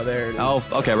document? Oh, there it is. Oh,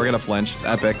 okay. We're gonna flinch.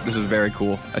 Epic. This is very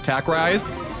cool. Attack rise.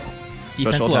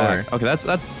 Special attack. Okay, that's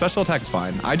special attack's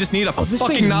fine. I just need a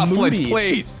fucking not flinch,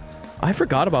 please. I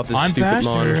forgot about this stupid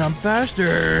mod. I'm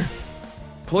faster.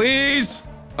 Please.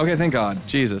 Okay, thank God.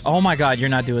 Jesus. Oh my God, you're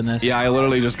not doing this. Yeah, I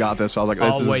literally just got this. So I was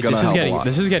like,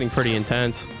 this is getting pretty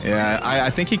intense. Yeah, I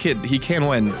think he can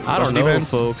win. I don't know,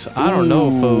 folks. I don't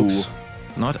know, folks.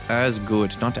 Not as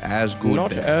good. Not as good.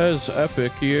 Not as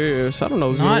epic. Yes. I don't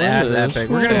know. Not as epic.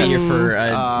 We're gonna be here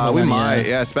for. We might.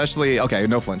 Yeah, especially. Okay,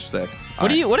 no flinch. Safe.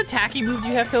 What attacking move do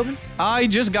you have, Tobin? I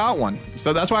just got one,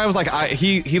 so that's why I was like,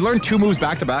 he learned 2 moves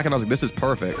back to back, and I was like, this is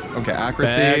perfect. Okay,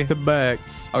 accuracy. Back to back.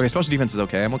 Okay, special defense is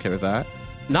okay. I'm okay with that.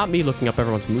 Not me looking up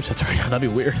everyone's movesets right now. That'd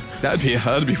be weird.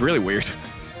 That'd be really weird.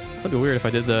 That'd be weird if I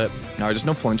did that. No, just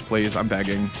no flinch, please. I'm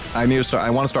begging. I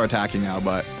want to start attacking now,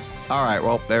 but all right.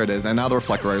 Well, there it is. And now the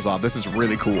reflector wears off. This is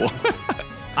really cool.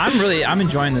 I'm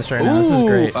enjoying this right now. This is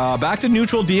great. Back to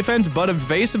neutral defense, but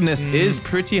evasiveness is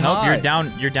pretty high.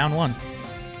 You're down 1.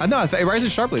 No, it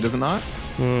rises sharply, does it not?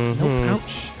 Nope.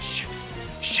 Ouch. Shit.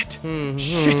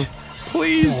 Shit.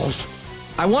 Please.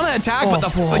 I want to attack,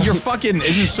 but you're fucking.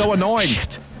 This is so annoying.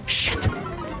 Shit.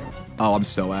 Oh, I'm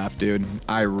so aft, dude.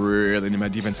 I really need my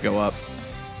defense to go up.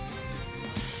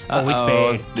 Oh, it's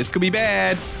bad. This could be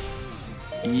bad.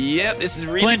 Yep, this is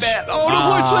really Flinch. bad. Oh,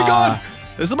 no flinch, thank God.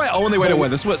 This is my only way to win.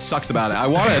 This is what sucks about it. I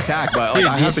want to attack, but like, Dude,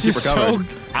 I have to keep recovering.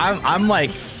 I'm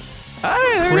like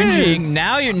cringing.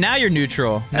 Now you're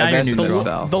neutral. Now you're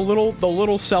neutral. The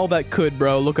little cell that could,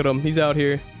 bro. Look at him. He's out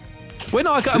here. Wait,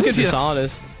 no, I'm He's confused.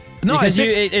 dishonest. No, because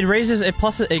it raises it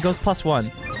plus it goes +1.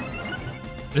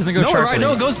 It doesn't go sharply. Right,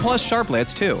 no, it goes plus sharply.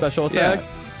 It's 2. Special attack.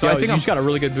 Yeah. So Yo, I think you just got a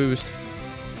really good boost.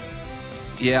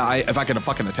 Yeah, if I can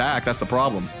fucking attack, that's the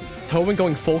problem. Tobin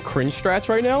going full cringe strats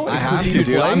right now. I have to,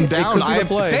 dude. I'm down. Thank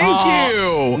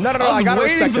you. No. I gotta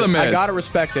waiting for the miss. I gotta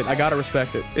respect it.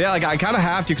 Yeah, like I kind of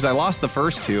have to because I lost the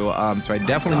first 2. So I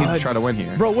definitely need to try to win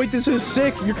here. Bro, wait, this is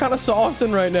sick. You're kind of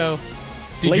saucing right now.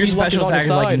 Dude, your special attack is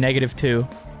like -2.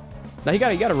 Now you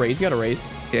gotta raise. Yeah,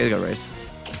 you gotta raise.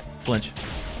 Flinch.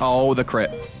 Oh, the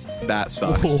crit. That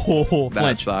sucks. That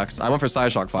Flinch. sucks. I went for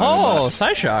side shock finally. Oh,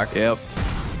 side shock. Yep.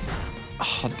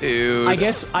 Oh, dude. I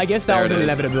guess that was an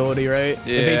inevitability, right?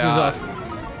 Yeah. Evasion's us.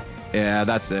 Yeah,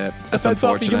 that's it. That's Up.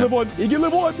 unfortunate. You can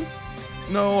live one.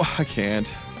 No, I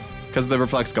can't. Because the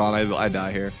reflect's gone, I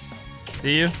die here. Do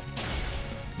you?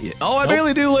 Yeah. Oh, I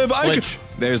barely do live. Flinch.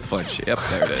 There's the flinch. Yep,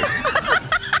 there it is.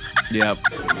 Yep.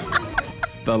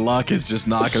 The luck is just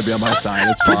not going to be on my side.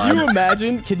 It's fine. Can you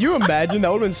imagine? That would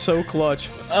have been so clutch.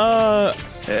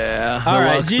 Yeah. All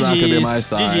right, luck's not gonna be on my GG's.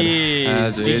 side.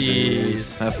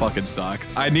 GG's. That fucking sucks.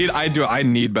 I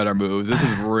need better moves. This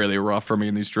is really rough for me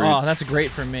in these streets. Oh, that's great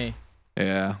for me.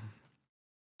 Yeah.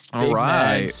 Big All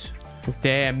right. meds.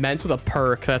 Damn, Ments with a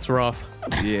perk. That's rough.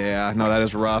 Yeah, no, that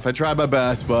is rough. I tried my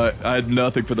best, but I had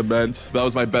nothing for the Ment. That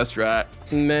was my best strat.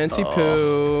 Menty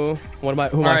poo. Who am I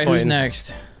All right, fighting? who's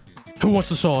next? Who wants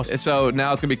the sauce? So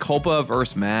now it's gonna be Culpa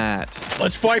versus Matt.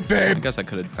 Let's fight, I babe. guess I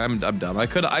could have. I'm dumb. I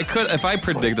could. If I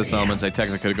predict the summons, I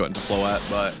technically could have gone into Floette,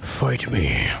 but Fight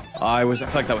me. I feel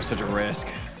like that was such a risk.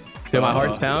 Dude, my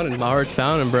heart's pounding. My heart's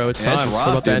pounding, bro. It's Yeah, time. it's rough,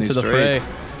 We're about to dude, enter these the fray.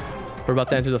 streets. We're about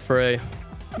to enter the fray.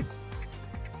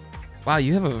 Wow,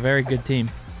 you have a very good team.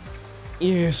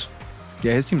 Yes.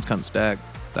 Yeah, his team's kind of stacked.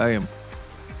 Damn.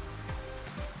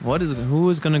 Who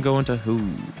is gonna go into who?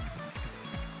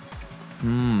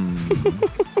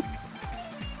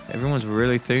 Everyone's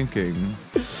really thinking.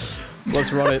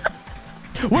 Let's run it.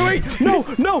 Wait,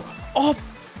 no. Oh.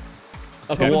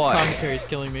 Okay. What? Commentary is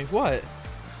killing me. What?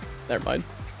 Never mind.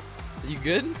 You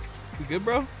good? You good,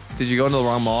 bro? Did you go into the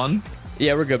wrong mon?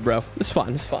 Yeah, we're good, bro. It's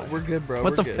fine. We're good, bro.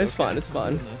 What We're the good. It's fine. It's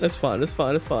fine. It's fine. It's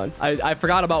fine. It's fine. I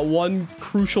forgot about one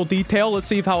crucial detail. Let's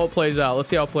see how it plays out. Let's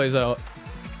see how it plays out.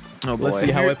 Oh boy. Let's see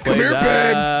how it plays Come here,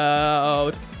 babe.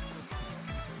 out.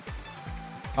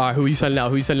 All right, who you sending out?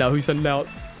 Who you sending out? Who you sending out?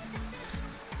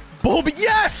 Bulby,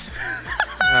 yes!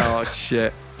 Oh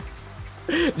shit.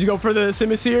 Did you go for the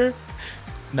Simisear?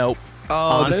 Nope. Oh,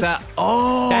 Honest?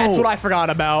 oh. That's what I forgot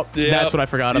about. Yep. That's what I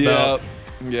forgot about.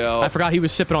 Yeah. I forgot he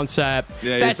was sipping on sap.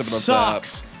 Yeah, he that was sipping on sap.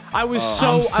 sucks. I was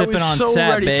I'm so sipping on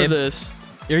sap, ready babe. for this.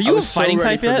 Are I you a was so fighting ready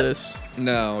type for yet? this.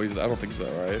 No, I don't think so,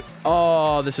 right?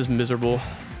 Oh, this is miserable.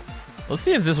 Let's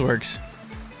see if this works.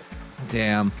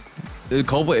 Damn.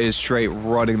 Culpa is straight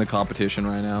running the competition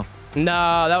right now.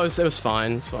 Nah, it was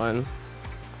fine. It's fine.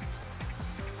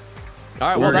 All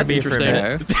right, well We're gonna that's be for a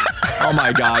interesting. Oh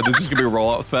my god, this is gonna be a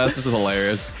rollout fest. This is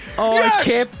hilarious. Oh,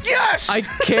 Yes! I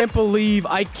can't believe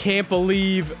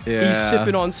Yeah. he's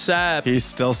sipping on sap. He's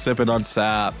still sipping on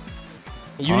sap.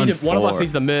 One of us four.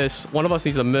 needs to miss. One of us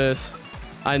needs to miss.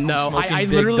 I know. smoking I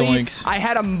big literally doinks. I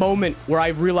had a moment where I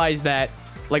realized that,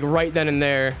 like right then and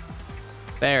there.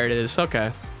 There it is.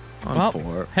 Okay. On Well,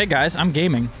 4. hey guys, I'm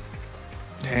gaming.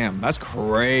 Damn, that's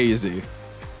crazy.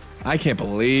 I can't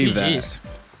believe GG's.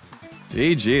 that.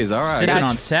 GG's, all right. Sipping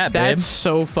on sap, babe. That's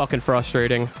so fucking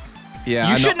frustrating. Yeah, You I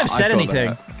know- shouldn't have I said feel anything.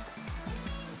 that.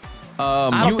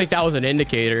 I don't think that was an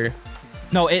indicator.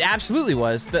 No, it absolutely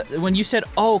was. When you said,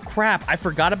 "Oh crap, I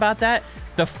forgot about that,"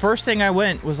 the first thing I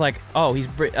went was like, "Oh,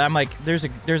 I'm like, there's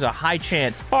a high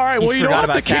chance." All right, well, he's you don't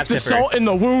forgot have to about kick the Sap Sipper. salt in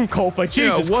the wound, Culpa.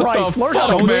 Jesus what Christ. the Learn how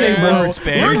fuck, to man? win, bro. Words,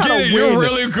 babe. Learn how to You're win.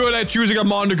 really good at choosing a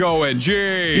mon to go in.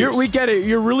 Jeez. We get it.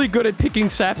 You're really good at picking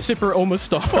Sap Sipper almost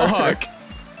stuff. Fuck.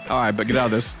 All right, but get out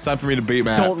of this. It's time for me to beat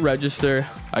Matt. Don't register.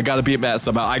 I gotta beat Matt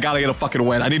somehow. I gotta get a fucking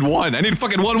win. I need one. I need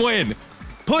fucking one win.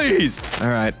 Please. All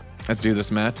right, let's do this,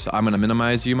 Matt. I'm gonna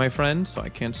minimize you, my friend, so I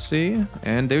can't see.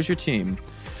 And there's your team.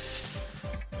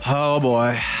 Oh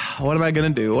boy. What am I gonna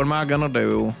do? What am I gonna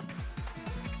do?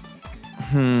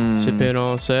 Sipping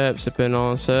on sap. Sipping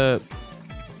on sap.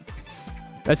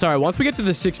 That's all right. Once we get to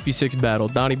the 6v6 battle,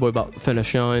 Donnie Boy about to finna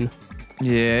shine.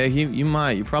 Yeah, you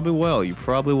might. You probably will. You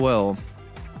probably will.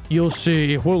 You'll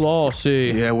see. We'll all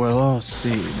see. Yeah, we'll all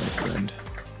see, my friend.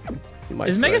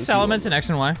 Is Mega Salamence an X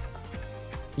and Y?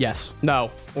 Yes.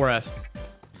 No. Or S.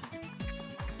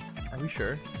 Are we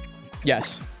sure?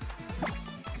 Yes.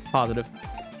 Positive.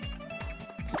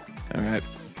 All right.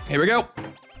 Here we go.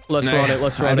 Let's run it.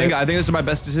 Let's run it. I think this is my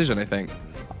best decision, I think.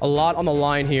 A lot on the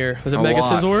line here. Was it A Mega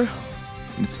lot. Scizor?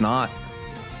 It's not.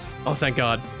 Oh, thank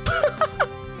God.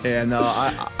 Yeah, no,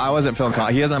 I wasn't feeling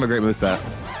confident. He doesn't have a great moveset.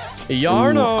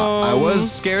 Yarno. I was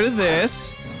scared of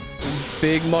this.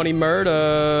 Big money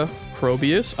murder.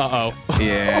 Crobius. Uh-oh.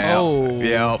 Yeah. Oh.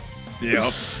 Yep. I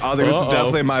was like, this is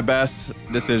definitely my best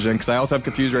decision because I also have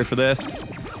Confuse Ray for this.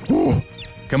 Ooh.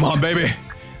 Come on, baby.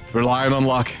 Relying on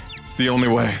luck. It's the only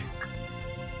way.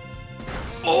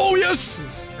 Oh, yes.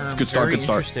 Good start, good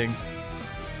start. Interesting.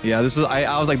 Yeah, this is,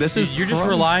 I was like, this is. You're just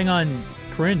relying on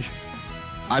cringe.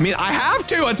 I mean, I have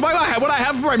to. It's what I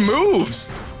have for my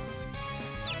moves.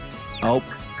 Oh.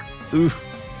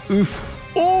 Oof.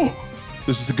 Oof. Oh.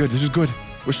 This is good. This is good.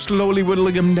 We're slowly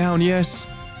whittling him down. Yes.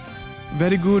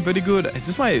 Very good. Very good. Is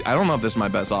this my, I don't know if this is my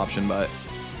best option, but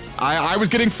I was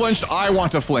getting flinched. I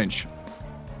want to flinch.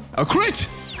 A crit.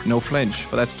 No flinch,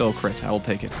 but that's still a crit. I will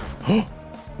take it.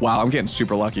 Wow, I'm getting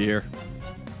super lucky here.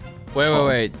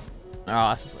 Wait. Oh,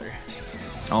 that's scary.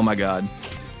 Oh my God.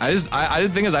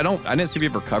 The thing is, I didn't see if you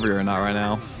have recovery or not right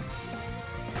now.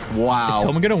 Wow. Is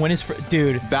Toma gonna win his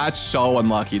dude? That's so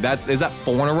unlucky. Is that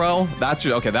 4 in a row? That's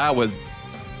okay.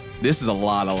 This is a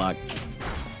lot of luck.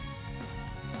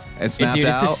 It snapped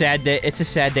out. It's a sad day. It's a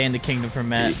sad day in the kingdom for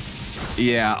Matt.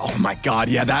 Yeah. Oh my God.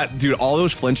 Yeah. Dude. All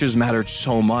those flinches mattered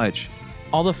so much.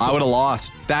 I would have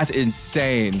lost. That's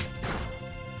insane.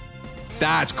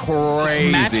 That's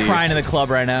crazy. Matt's crying in the club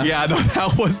right now. Yeah. No,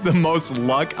 that was the most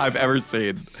luck I've ever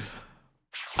seen.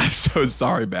 I'm so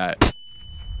sorry, Matt.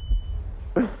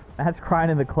 Matt's crying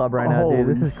in the club right now,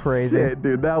 dude. This is crazy. Shit,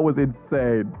 dude, that was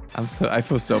insane. I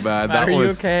feel so bad. Matt, that are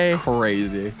was you okay?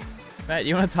 Crazy. Matt,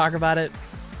 you want to talk about it?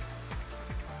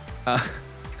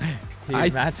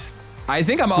 Dude, Matt's. I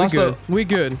think I'm also. We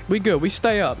good. We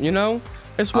stay up, you know?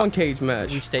 It's one cage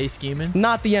match. We stay scheming.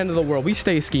 Not the end of the world. We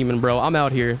stay scheming, bro. I'm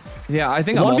out here. Yeah, I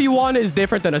think 1v1 is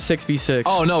different than a 6v6.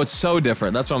 Oh, no, it's so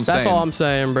different. That's what I'm saying. That's all I'm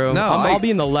saying, bro. No, I'll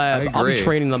be in the lab. I'll be agree.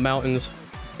 training in the mountains.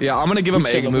 Yeah, I'm gonna give him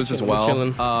egg moves as well,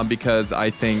 chilling. because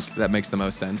I think that makes the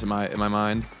most sense in my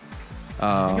mind.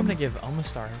 I think I'm gonna give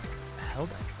Omastar hell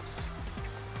dice.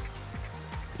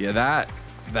 Yeah,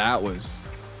 that was.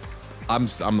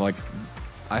 I'm like,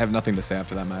 I have nothing to say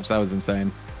after that match. That was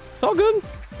insane. It's all good.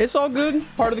 It's all good.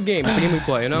 Part of the game. It's the game we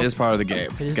play, you know? It is part of the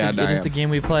game. It is the game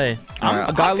we play.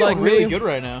 A guy like me. Really good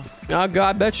right now. I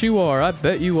bet you are. I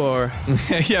bet you are.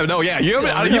 Yeah, no, yeah. You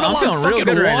haven't lost real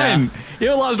good right now. You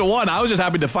haven't lost one. I was just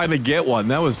happy to finally get one.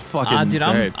 That was fucking dude,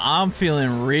 insane. I'm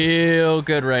feeling real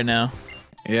good right now.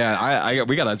 Yeah,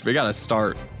 we gotta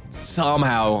start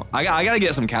somehow. I gotta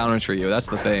get some counters for you. That's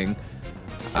the thing.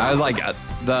 I was like,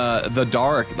 the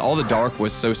dark, all the dark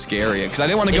was so scary because I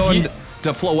didn't want to go into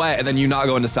Floette and then you not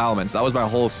go into Salamence. That was my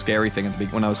whole scary thing at the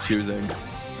beginning when I was choosing.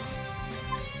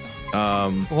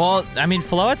 Well, I mean,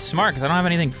 Floette's smart because I don't have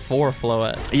anything for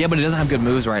Floette. Yeah, but it doesn't have good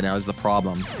moves right now. Is the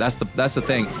problem? That's the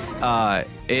thing.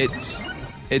 Its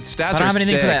stats are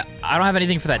sick. For that. I don't have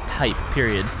anything for that type.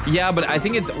 Period. Yeah, but I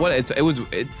think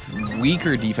it's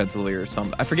weaker defensively or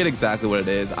something. I forget exactly what it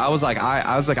is. I was like, I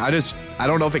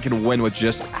don't know if it can win with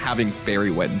just having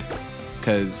Fairy Wind,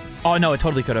 because. Oh no, it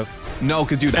totally could have. No,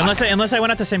 because dude. Unless I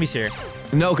went out to Semi-Seer.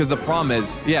 No, because the problem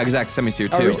is, yeah, exactly, Semi-Seer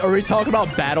too. Are we talking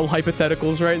about battle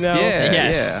hypotheticals right now? Yeah,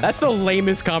 yes. Yeah. That's the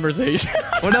lamest conversation.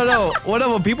 Well, no.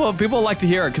 Whatever. People like to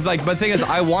hear it because, like, but the thing is,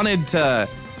 I wanted to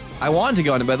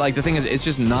go into it, but like the thing is, it's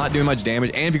just not doing much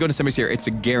damage. And if you go to Semi-Seer, it's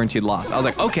a guaranteed loss. I was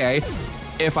like, okay,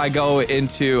 if I go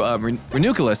into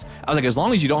Ranunculus, I was like, as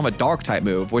long as you don't have a dark type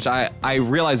move, which I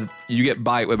realized you get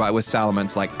bite with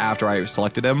Salamence like after I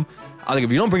selected him. I was like,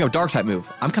 if you don't bring up dark type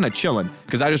move, I'm kind of chilling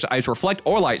because I just reflect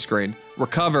or light screen,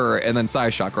 recover, and then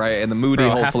side shock, right? And the moody,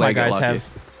 hopefully I get lucky.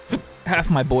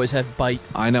 Half my boys have bite.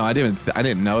 I know. I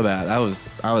didn't know that. I was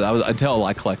until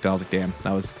I collected. I was like, damn,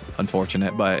 that was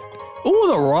unfortunate. But ooh,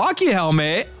 the Rocky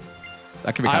helmet.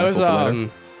 That could be kind of cool for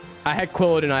later. I had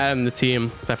Quilled and I had him in the team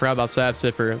because I forgot about Sap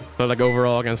Zipper. But like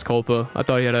overall against Culpa, I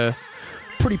thought he had a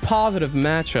pretty positive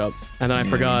matchup, and then I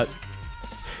forgot.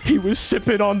 He was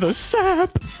sipping on the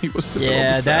sap. He was sipping on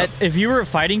the sap. Yeah, that if you were a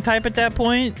fighting type at that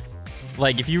point,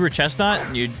 like if you were Chestnut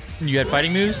and you had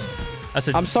fighting moves, that's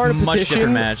a I'm starting to much petition.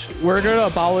 different match. We're gonna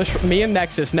abolish me and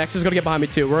Nexus. Nexus is gonna get behind me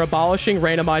too. We're abolishing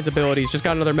randomized abilities. Just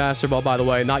got another Master Ball, by the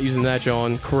way. Not using that,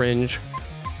 John. Cringe.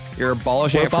 You're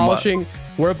abolishing it from what?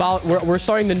 We're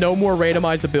starting the no more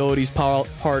randomized abilities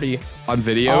party On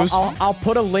videos? I'll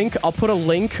put a link. I'll put a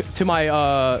link to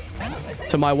my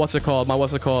what's it called?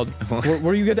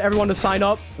 Where you get everyone to sign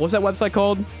up? What's that website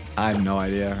called? I have no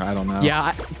idea. I don't know.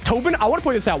 Yeah, Tobin, I want to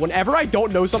point this out. Whenever I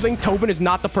don't know something, Tobin is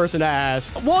not the person to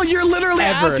ask. Well, you're literally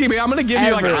asking me. I'm gonna give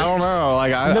you like, I don't know.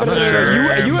 Like I'm not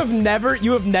sure. You have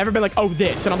never been like, oh,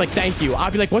 this, and I'm like, thank you. I'll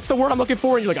be like, what's the word I'm looking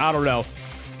for? And you're like, I don't know.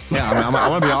 Yeah, I mean, I'm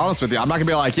gonna be honest with you. I'm not gonna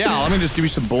be like, yeah, let me just give you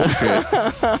some bullshit.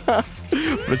 But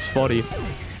it's funny.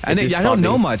 I don't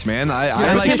know much, man.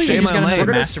 I like shame my leg.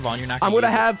 I'm gonna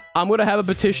have a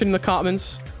petition in the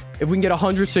comments. If we can get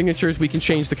 100 signatures, we can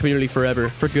change the community forever,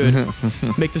 for good.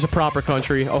 Make this a proper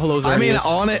country. Oh, hello, Xerneas.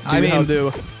 I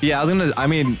mean, yeah,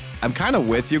 I'm kind of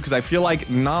with you because I feel like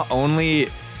not only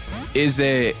is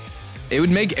it would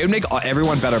make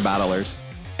everyone better battlers,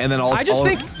 and then also I just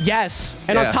think yes,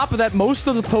 and on top of that, most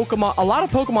of the Pokemon, a lot of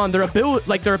Pokemon,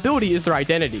 their ability is their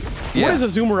identity. Yeah. What is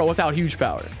a Zoomer without huge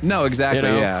power? No, exactly.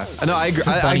 You know? Yeah, no, I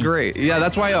agree. Yeah,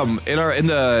 that's why in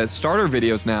the starter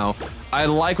videos now, I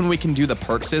like when we can do the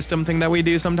perk system thing that we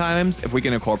do sometimes, if we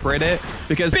can incorporate it,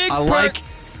 because I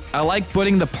like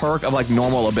putting the perk of like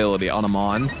normal ability on them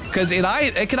on, because it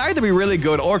can either be really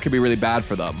good or it could be really bad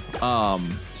for them.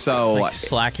 So like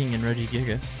slacking and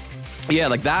Regigigas. Yeah,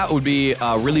 like that would be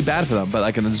really bad for them, but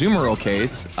like in the Zoomerl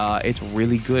case, it's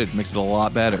really good. It makes it a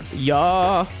lot better.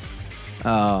 Yeah.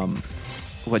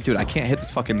 What, dude? I can't hit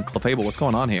this fucking Clefable. What's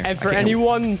going on here? And for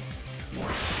anyone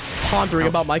pondering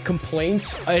about my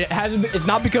complaints, it's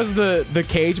not because of the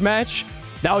cage match.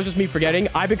 That was just me forgetting.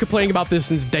 I've been complaining about this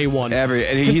since day one.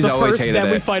 He's always hated it.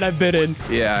 Every fight I've been in.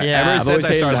 Yeah, ever since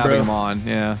I started having him on.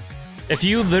 Yeah. If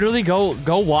you literally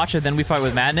go watch it, then we fight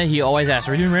with Madna, he always asks,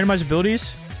 "Are we doing randomized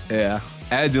abilities?" Yeah.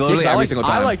 Literally every single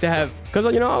time. I like to have, because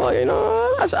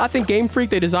I think Game Freak,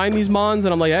 they designed these mons,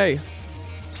 and I'm like, hey,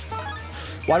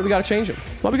 why do we gotta change them?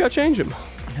 Why we gotta change them?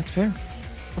 That's fair.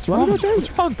 What's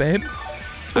wrong, babe?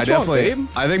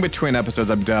 I think between episodes,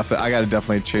 I gotta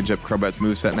definitely change up Crobat's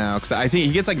moveset now, because I think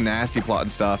he gets like nasty plot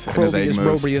and stuff in his egg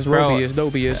moves.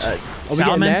 Robius.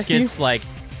 Salamence gets like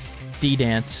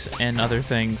D-Dance and other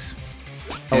things.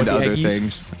 And other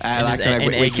things.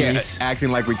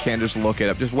 Acting like we can't just look it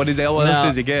up. Just what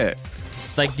does he get?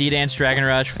 Like D-Dance, Dragon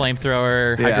Rush,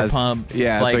 Flamethrower, Hydro Pump.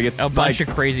 Yeah, like so he gets a bunch of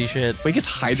crazy shit. Wait, he gets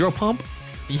Hydro Pump?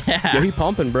 Yeah. He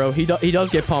pumping, bro. He does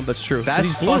get pumped. That's true.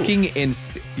 That's fucking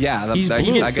insane. Yeah, that's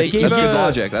good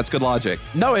logic. That's good logic.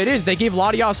 No, it is. They gave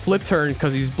Latios Flip Turn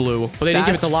because he's blue, but they didn't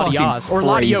give it to Latios or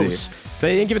Latios.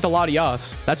 They didn't give it to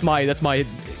Latios. That's my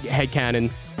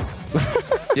headcanon.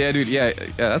 Yeah, dude. Yeah,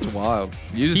 that's wild.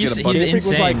 You just he's get a bunch. He's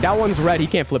insane. Was like, that one's red. He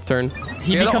can't flip turn.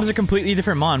 He becomes a completely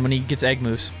different mon when he gets egg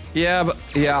moves. Yeah, but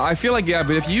I feel like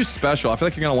but if you use special, I feel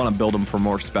like you're gonna want to build him for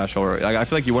more special. Or like, I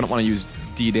feel like you wouldn't want to use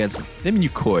D-Dance. I mean, you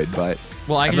could, but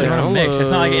well, I can just run a mix.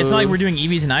 It's not like we're doing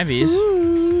EVs and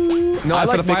IVs. No,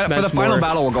 for the final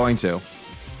battle, we're going to.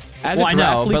 Well, I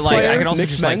know, but like I can also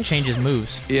just like change his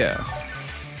moves. Yeah.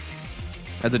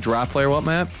 As a draft player, what,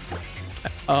 Matt?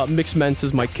 Mixed Mence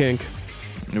is my kink.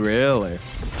 Really?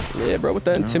 Yeah, bro, with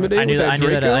that intimidating. I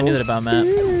knew that about Matt.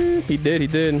 He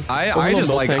did. I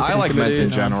like Mence in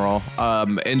general.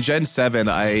 In Gen 7,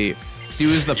 he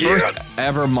was the first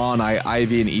ever mon I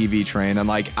IV and EV train, and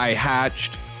like I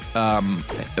hatched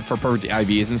for perfect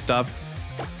IVs and stuff,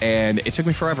 and it took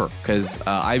me forever because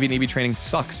IV and EV training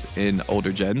sucks in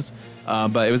older gens.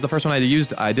 But it was the first one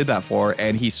I did that for,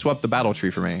 and he swept the battle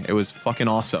tree for me. It was fucking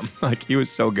awesome. Like, he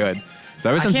was so good. So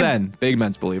ever since then, big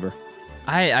Mence believer.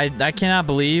 I cannot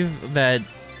believe that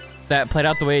played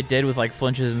out the way it did with like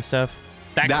flinches and stuff.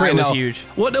 That crit was huge.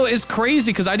 Well, no, it's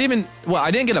crazy because I didn't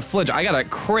get a flinch. I got a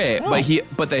crit, but he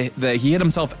hit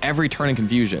himself every turn in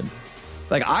confusion.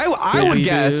 Like I would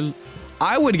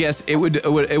guess it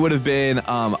would have been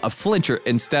a flincher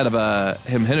instead of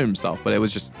him hitting himself, but it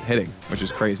was just hitting, which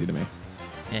is crazy to me.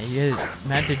 Yeah,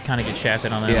 Matt did kind of get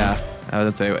shafted on that. Yeah, I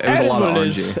would say it was a lot of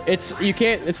RNG. It's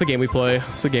the game we play.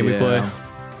 It's the game we play.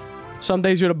 Some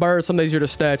days you're the bird, some days you're the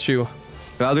statue.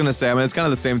 I was gonna say, I mean, it's kind of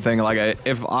the same thing. Like,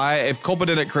 if Culpa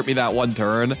didn't crit me that one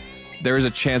turn, there is a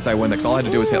chance I win. Because all I had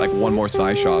to do was hit like one more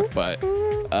Psyshock, but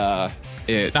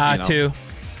two,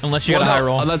 unless you get a high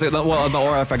roll.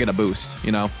 Or if I get a boost,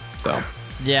 So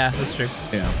yeah, that's true.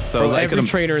 Yeah. So every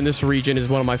trainer in this region is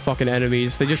one of my fucking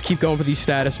enemies. They just keep going for these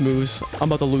status moves. I'm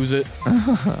about to lose it.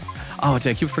 Oh,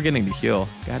 dude, I keep forgetting to heal.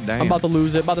 God damn. I'm about to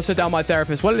lose it. About to sit down with my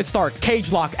therapist. When did it start?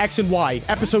 Cagelock X and Y,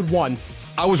 episode 1.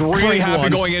 I was really happy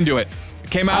going into it.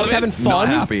 Came out of it, having fun. Not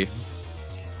happy.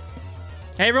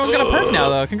 Hey, everyone's got a perk now,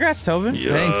 though. Congrats, Tobin.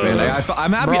 Thanks, man.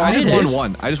 I'm happy. Bro, I just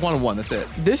wanted one. That's it.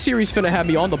 This series finna have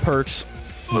me on the perks.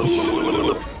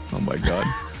 Oh my god.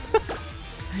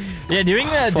 Yeah, doing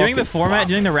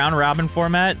the round robin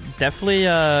format, definitely.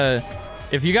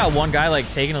 If you got one guy like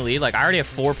taking a lead, like I already have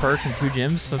 4 perks and 2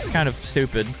 gyms, so it's kind of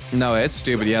stupid. No, it's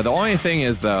stupid. Yeah, the only thing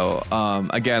is though,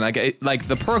 again, like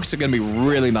the perks are gonna be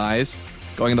really nice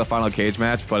going into the final cage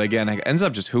match, but again, it ends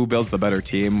up just who builds the better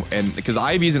team, and because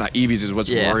IVs and EVs is what's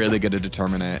really going to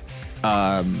determine it,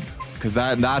 because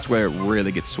that's where it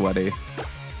really gets sweaty.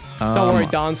 Don't worry,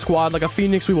 Don Squad. Like a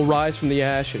phoenix, we will rise from the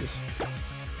ashes.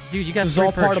 Dude, you got this is 3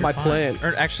 all perks, part of my fine. plan.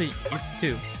 Or actually,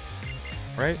 2,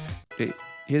 right?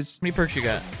 He has, How many perks you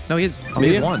got? no, he has, Me?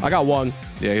 he has 1. I got 1.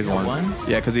 Yeah, he's 1. 1?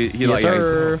 Yeah, because he Yes, like,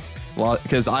 sir.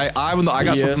 because I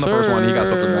got swept in the first one, he got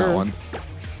swept in that one.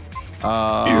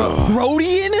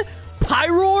 Rhodian?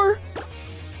 Pyroar?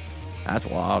 That's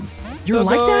wild. You're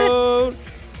like that?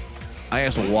 I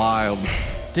guess wild.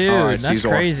 Dude, All right, that's Caesar.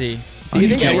 crazy. Do you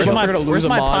think Yeah, anyone's where's gonna lose where's a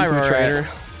my mod to a pyro trainer?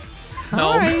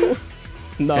 No.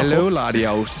 No. Hello,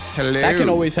 Ladios. Hello. That can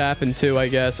always happen too, I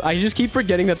guess. I just keep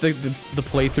forgetting that the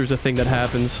playthrough's a thing that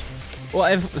happens.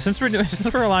 Well, since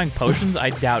we're allowing potions, I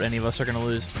doubt any of us are gonna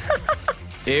lose.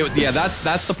 Yeah,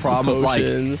 that's the problem. Like,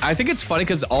 I think it's funny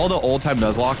because all the old time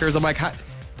Nuzlockers, I'm like,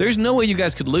 there's no way you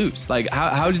guys could lose. Like,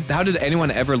 how did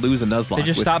anyone ever lose a Nuzlocke? They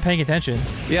just stopped paying attention.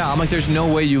 Yeah, I'm like, there's no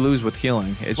way you lose with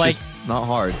healing. It's like, just not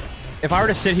hard. If I were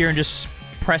to sit here and just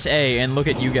press A and look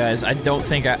at you guys, I don't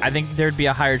think I think there'd be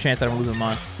a higher chance I don't lose a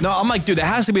mod. No, I'm like, dude, it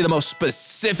has to be the most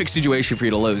specific situation for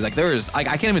you to lose. Like, I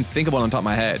can't even think of one on top of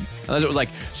my head. Unless it was like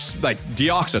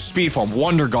Deoxys, Speed Form,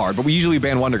 Wonder Guard, but we usually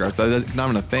ban Wonder Guard, so that's not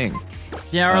even a thing.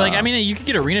 Yeah, or like, I mean, you could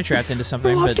get arena trapped into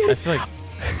something, but I feel like...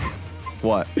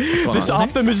 What? What's going This on?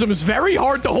 optimism is very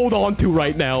hard to hold on to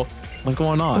right now. What's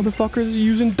going on? Motherfuckers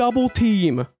using double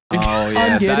team. Oh yeah,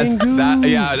 I'm getting that.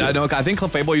 Yeah, I know. I think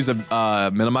Clefable used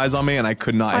a minimize on me, and I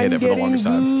could not hit it for the longest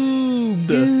time.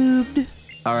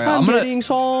 All right, I'm getting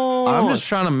sauced. I'm just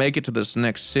trying to make it to this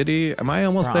next city. Am I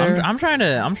almost there? I'm trying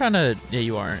to. Yeah,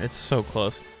 you are. It's so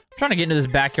close. I'm trying to get into this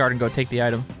backyard and go take the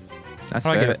item. That's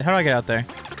How fair. do I get out there?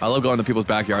 I love going to people's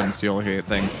backyard and stealing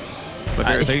things. It's my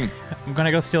favorite thing. I'm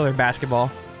gonna go steal their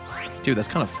basketball. Dude, that's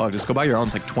kind of fucked. Just go buy your own.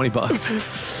 It's like 20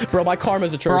 bucks. Bro, my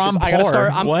karma's atrocious. Bro, I'm I gotta poor.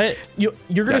 start. What?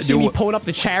 You're gonna see me pulling up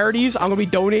the charities. I'm gonna be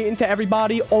donating to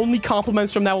everybody. Only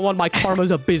compliments from now on. My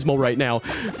karma's abysmal right now.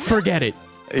 Forget it.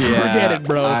 Forget it,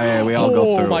 bro. We all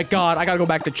go through. Oh my god, I gotta go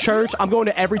back to church. I'm going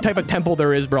to every type of temple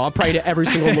there is, bro. I'm praying to every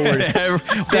single lord. Yeah,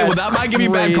 well, that might give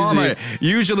you bad karma.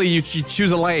 Usually, you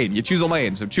choose a lane. You choose a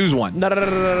lane, so choose one. No. Dude,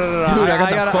 I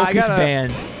got the focus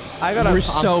band. We're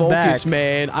so focused, back.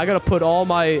 man. I gotta put all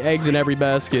my eggs in every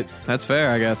basket. That's fair,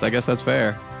 I guess. I guess that's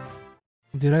fair.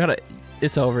 Dude,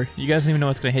 it's over. You guys don't even know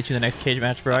what's gonna hit you in the next cage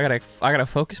match, bro. I got a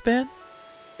focus band.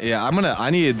 Yeah, I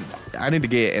need to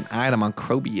get an item on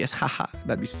Crobius. Haha,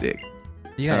 that'd be sick.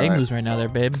 You got egg moves right now there,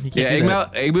 babe. You can't do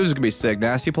that. Egg moves is gonna be sick.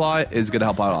 Nasty Plot is gonna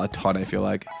help out a ton, I feel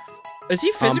like. Is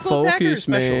he physical attacker or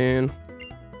special? Man.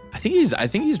 I think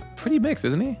he's pretty mixed,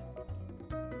 isn't he?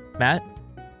 Matt?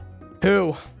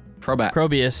 Who? Crobat.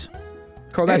 Crobius.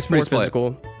 Crobat's he's pretty more split.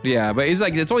 physical. Yeah, but he's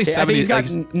like, it's only I 70. think he's got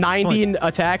like, 90 in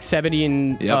attack, 70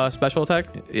 in special attack.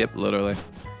 Yep, literally.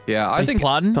 Yeah, I He's think.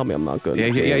 plotting. Tell me I'm not good. Yeah,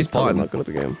 at the yeah, game. he's Tell me I'm plotting. not good at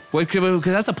the game. Well, because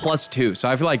that's a +2, so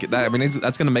I feel like that. I mean,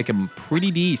 that's gonna make him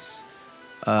pretty decent.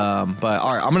 But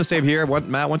all right, I'm gonna save here.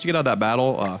 Matt, once you get out of that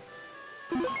battle,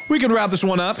 we can wrap this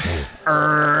one up.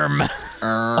 Oh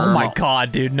my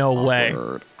god, dude, no way.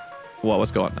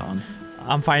 What's going on?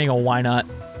 I'm fighting a why not.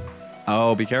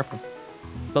 Oh, be careful.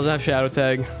 Doesn't have shadow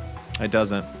tag. It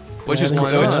doesn't. Which Yeah, is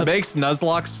why which not? makes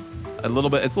Nuzlocke a little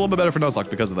bit. It's a little bit better for Nuzlocke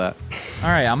because of that. All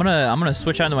right, I'm gonna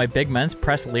switch onto my big men's,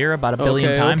 press Lear about a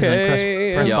billion times, and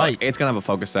then press Yeah, bite. it's gonna have a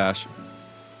focus sash.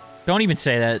 Don't even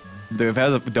say that. Dude, if it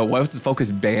has what if it's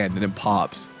focus banned and it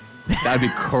pops? That'd be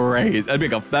crazy. That'd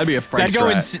be a Frank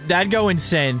strat. That'd go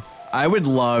insane. I would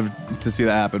love to see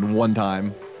that happen one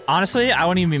time. Honestly, I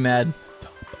wouldn't even be mad.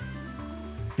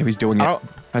 If he's doing it.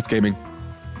 That's gaming.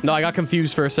 No, I got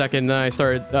confused for a second, then I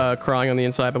started crying on the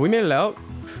inside, but we made it out.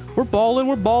 We're balling.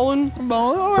 We're balling.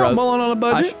 We're balling on a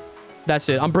budget. That's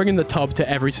it. I'm bringing the tub to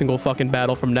every single fucking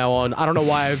battle from now on. I don't know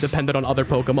why I've depended on other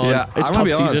Pokemon. Yeah, It's I'm tub gonna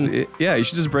be season. honest. Yeah, you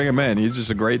should just bring him in. He's just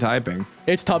a great typing.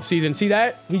 It's tub season. See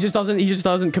that? He just doesn't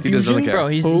doesn't confusion. care. Bro,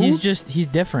 he's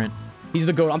different. He's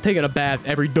the goat. I'm taking a bath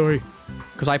every day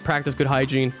because I practice good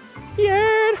hygiene.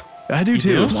 Yeah. I do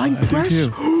too. Flying press.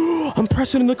 I'm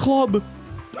pressing in the club.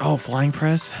 Oh, flying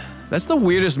press. That's the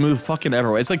weirdest move fucking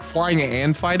ever. It's like flying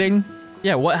and fighting.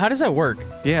 Yeah, what? How does that work?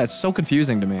 Yeah, it's so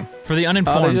confusing to me. For the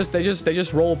uninformed. They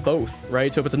just roll both,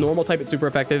 right? So if it's a normal type, it's super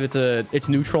effective. It's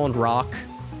neutral on rock,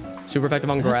 super effective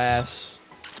on grass.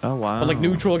 Oh wow. But like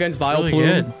neutral against really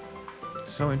Vileplume. good.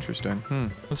 So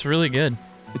interesting. It's really good.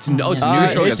 It's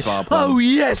neutral against Bob. Oh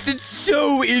yes, it's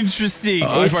so interesting.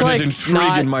 I It's find like it intriguing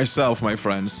not- myself, my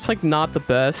friends. It's like not the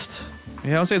best.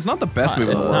 Yeah, I'll say it's not the best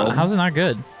movie in the It's world. not, how's it not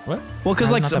good? What? Well,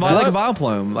 because like How's it not the best?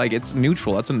 Vileplume, like it's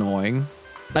neutral. That's annoying.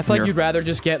 I feel like You're- you'd rather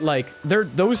just get like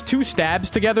those two stabs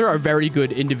together are very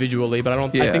good individually, but I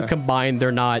Yeah. think combined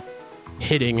they're not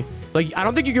hitting. Like I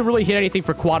don't think you can really hit anything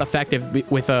for quad effective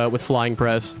with flying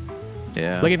press.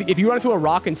 Yeah. Like if you run into a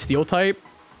rock and steel type,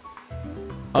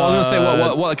 Well, I was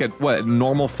gonna say what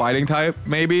normal fighting type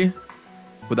maybe?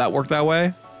 Would that work that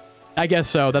way? I guess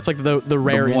so. That's like the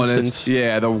rare The one instance.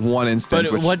 Yeah, the one instance.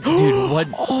 But which, what, dude? What?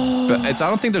 But I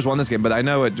don't think there's one in this game, but I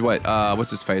know it. What's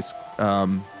his face?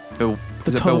 Bill,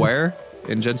 is it tongue. Beware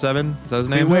in Gen 7? Is that his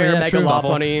name? Beware, yeah, Mega true.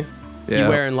 Lopunny. Yeah.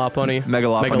 Beware and Lopunny. Mega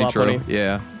Lopunny, true. Lopunny.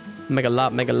 Yeah. Mega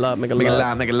Lop, Mega Lop, Mega Mega Lop.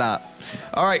 lot, mega lot.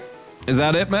 All right. Is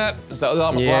that it, Matt? Is that the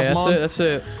Yeah, last that's one? it. That's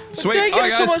it. Sweet. Thank All you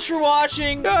right, so guys. much for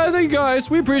watching. Yeah, thank you guys.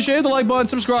 We appreciate the like button,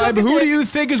 subscribe. Suck a Who do dick. you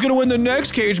think is gonna win the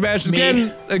next cage match?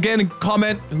 Me. Again,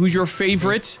 comment who's your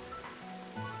favorite.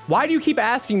 Why do you keep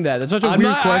asking that? That's such a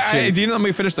weird question. You didn't let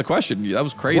me finish the question. That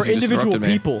was crazy. We're You just individual interrupted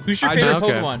me. people. Who's your I favorite just-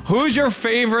 okay. Pokemon? Who's your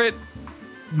favorite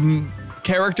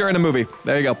character in a movie?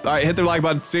 There you go. All right, hit the like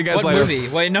button. See you guys What later. movie?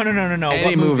 Wait, no. Any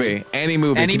What movie. Any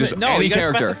movie. Any Just mo- no, any you gotta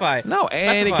character. specify. No,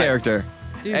 any Specify. character.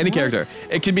 Dude, any what? character.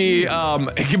 It could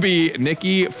be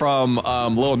Nikki from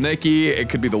Little Nicky. It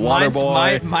could be the Water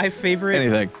Boy. My favorite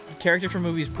Anything. character from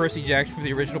movies, Percy Jackson from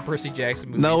the original Percy Jackson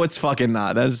movie. No, it's fucking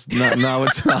not. That's not. No,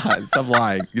 it's not. Stop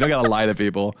lying. You don't gotta lie to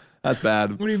people. That's bad.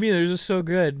 What do you mean? They're just so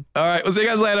good. All right, we'll see you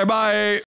guys later. Bye.